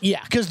 Yes,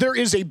 yeah, because there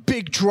is a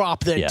big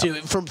drop then too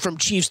from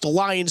Chiefs to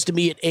Lions to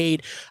me at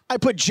 8. I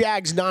put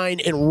Jags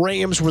 9, and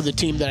Rams were the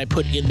team that I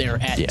put in there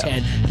at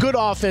 10. Good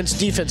offense,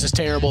 defense is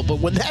terrible, but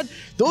when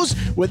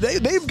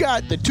they've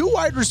got the 2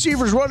 wide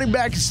receivers, running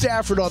back, and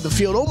Stafford on the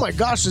field, oh my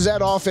gosh, does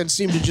that offense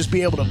seem to just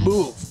be able to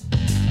move?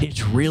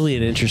 It's really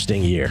an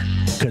interesting year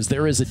because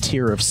there is a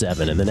tier of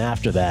 7, and then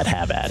after that,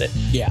 have at it.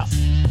 Yeah.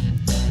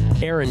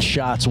 Aaron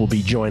Schatz will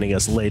be joining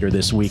us later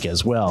this week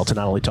as well to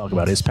not only talk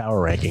about his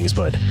power rankings,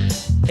 but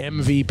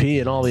MVP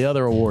and all the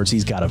other awards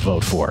he's got to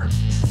vote for.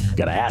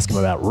 Got to ask him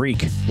about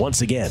Reek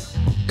once again.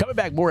 Coming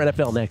back, more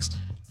NFL next.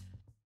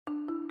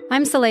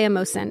 I'm Saleha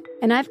Mohsin,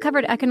 and I've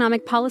covered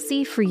economic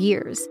policy for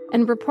years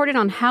and reported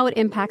on how it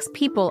impacts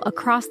people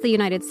across the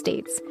United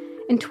States.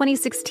 In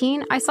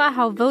 2016, I saw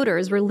how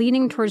voters were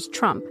leaning towards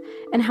Trump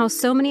and how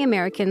so many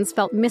Americans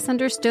felt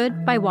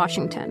misunderstood by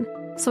Washington.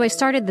 So I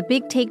started The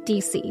Big Take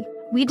DC.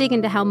 We dig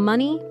into how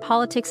money,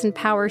 politics, and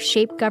power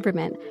shape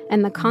government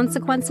and the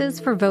consequences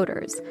for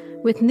voters.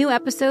 With new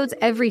episodes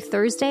every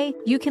Thursday,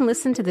 you can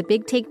listen to The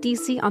Big Take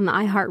DC on the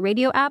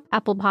iHeartRadio app,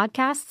 Apple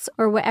Podcasts,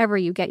 or wherever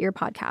you get your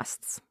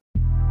podcasts.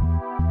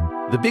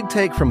 The Big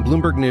Take from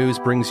Bloomberg News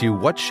brings you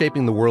what's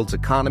shaping the world's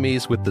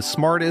economies with the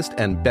smartest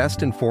and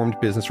best-informed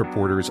business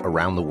reporters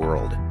around the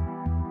world.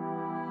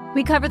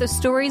 We cover the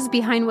stories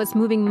behind what's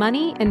moving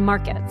money and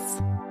markets,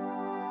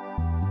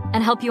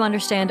 and help you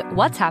understand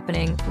what's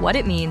happening, what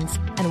it means,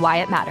 and why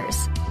it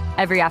matters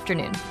every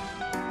afternoon.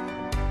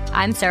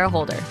 I'm Sarah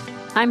Holder.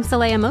 I'm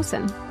Saleha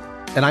Mohsin.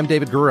 And I'm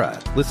David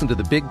Gura. Listen to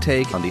The Big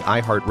Take on the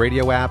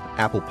iHeartRadio app,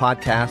 Apple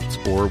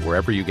Podcasts, or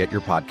wherever you get your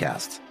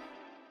podcasts.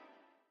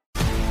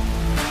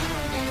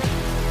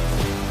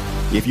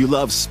 If you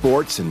love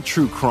sports and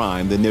true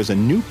crime, then there's a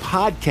new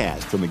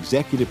podcast from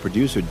executive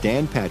producer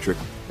Dan Patrick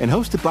and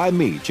hosted by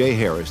me, Jay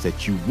Harris,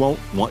 that you won't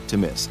want to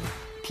miss.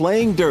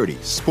 Playing Dirty: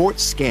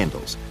 Sports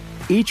Scandals.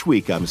 Each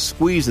week, I'm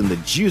squeezing the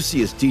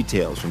juiciest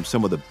details from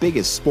some of the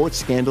biggest sports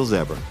scandals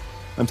ever.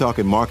 I'm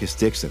talking Marcus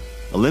Dixon,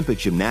 Olympic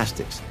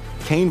gymnastics,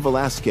 Cain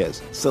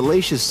Velasquez,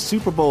 salacious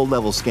Super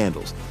Bowl-level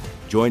scandals.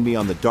 Join me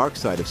on the dark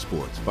side of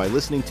sports by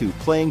listening to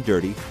Playing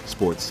Dirty: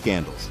 Sports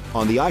Scandals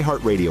on the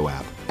iHeartRadio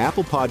app,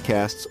 Apple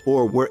Podcasts,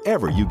 or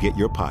wherever you get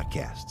your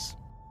podcasts.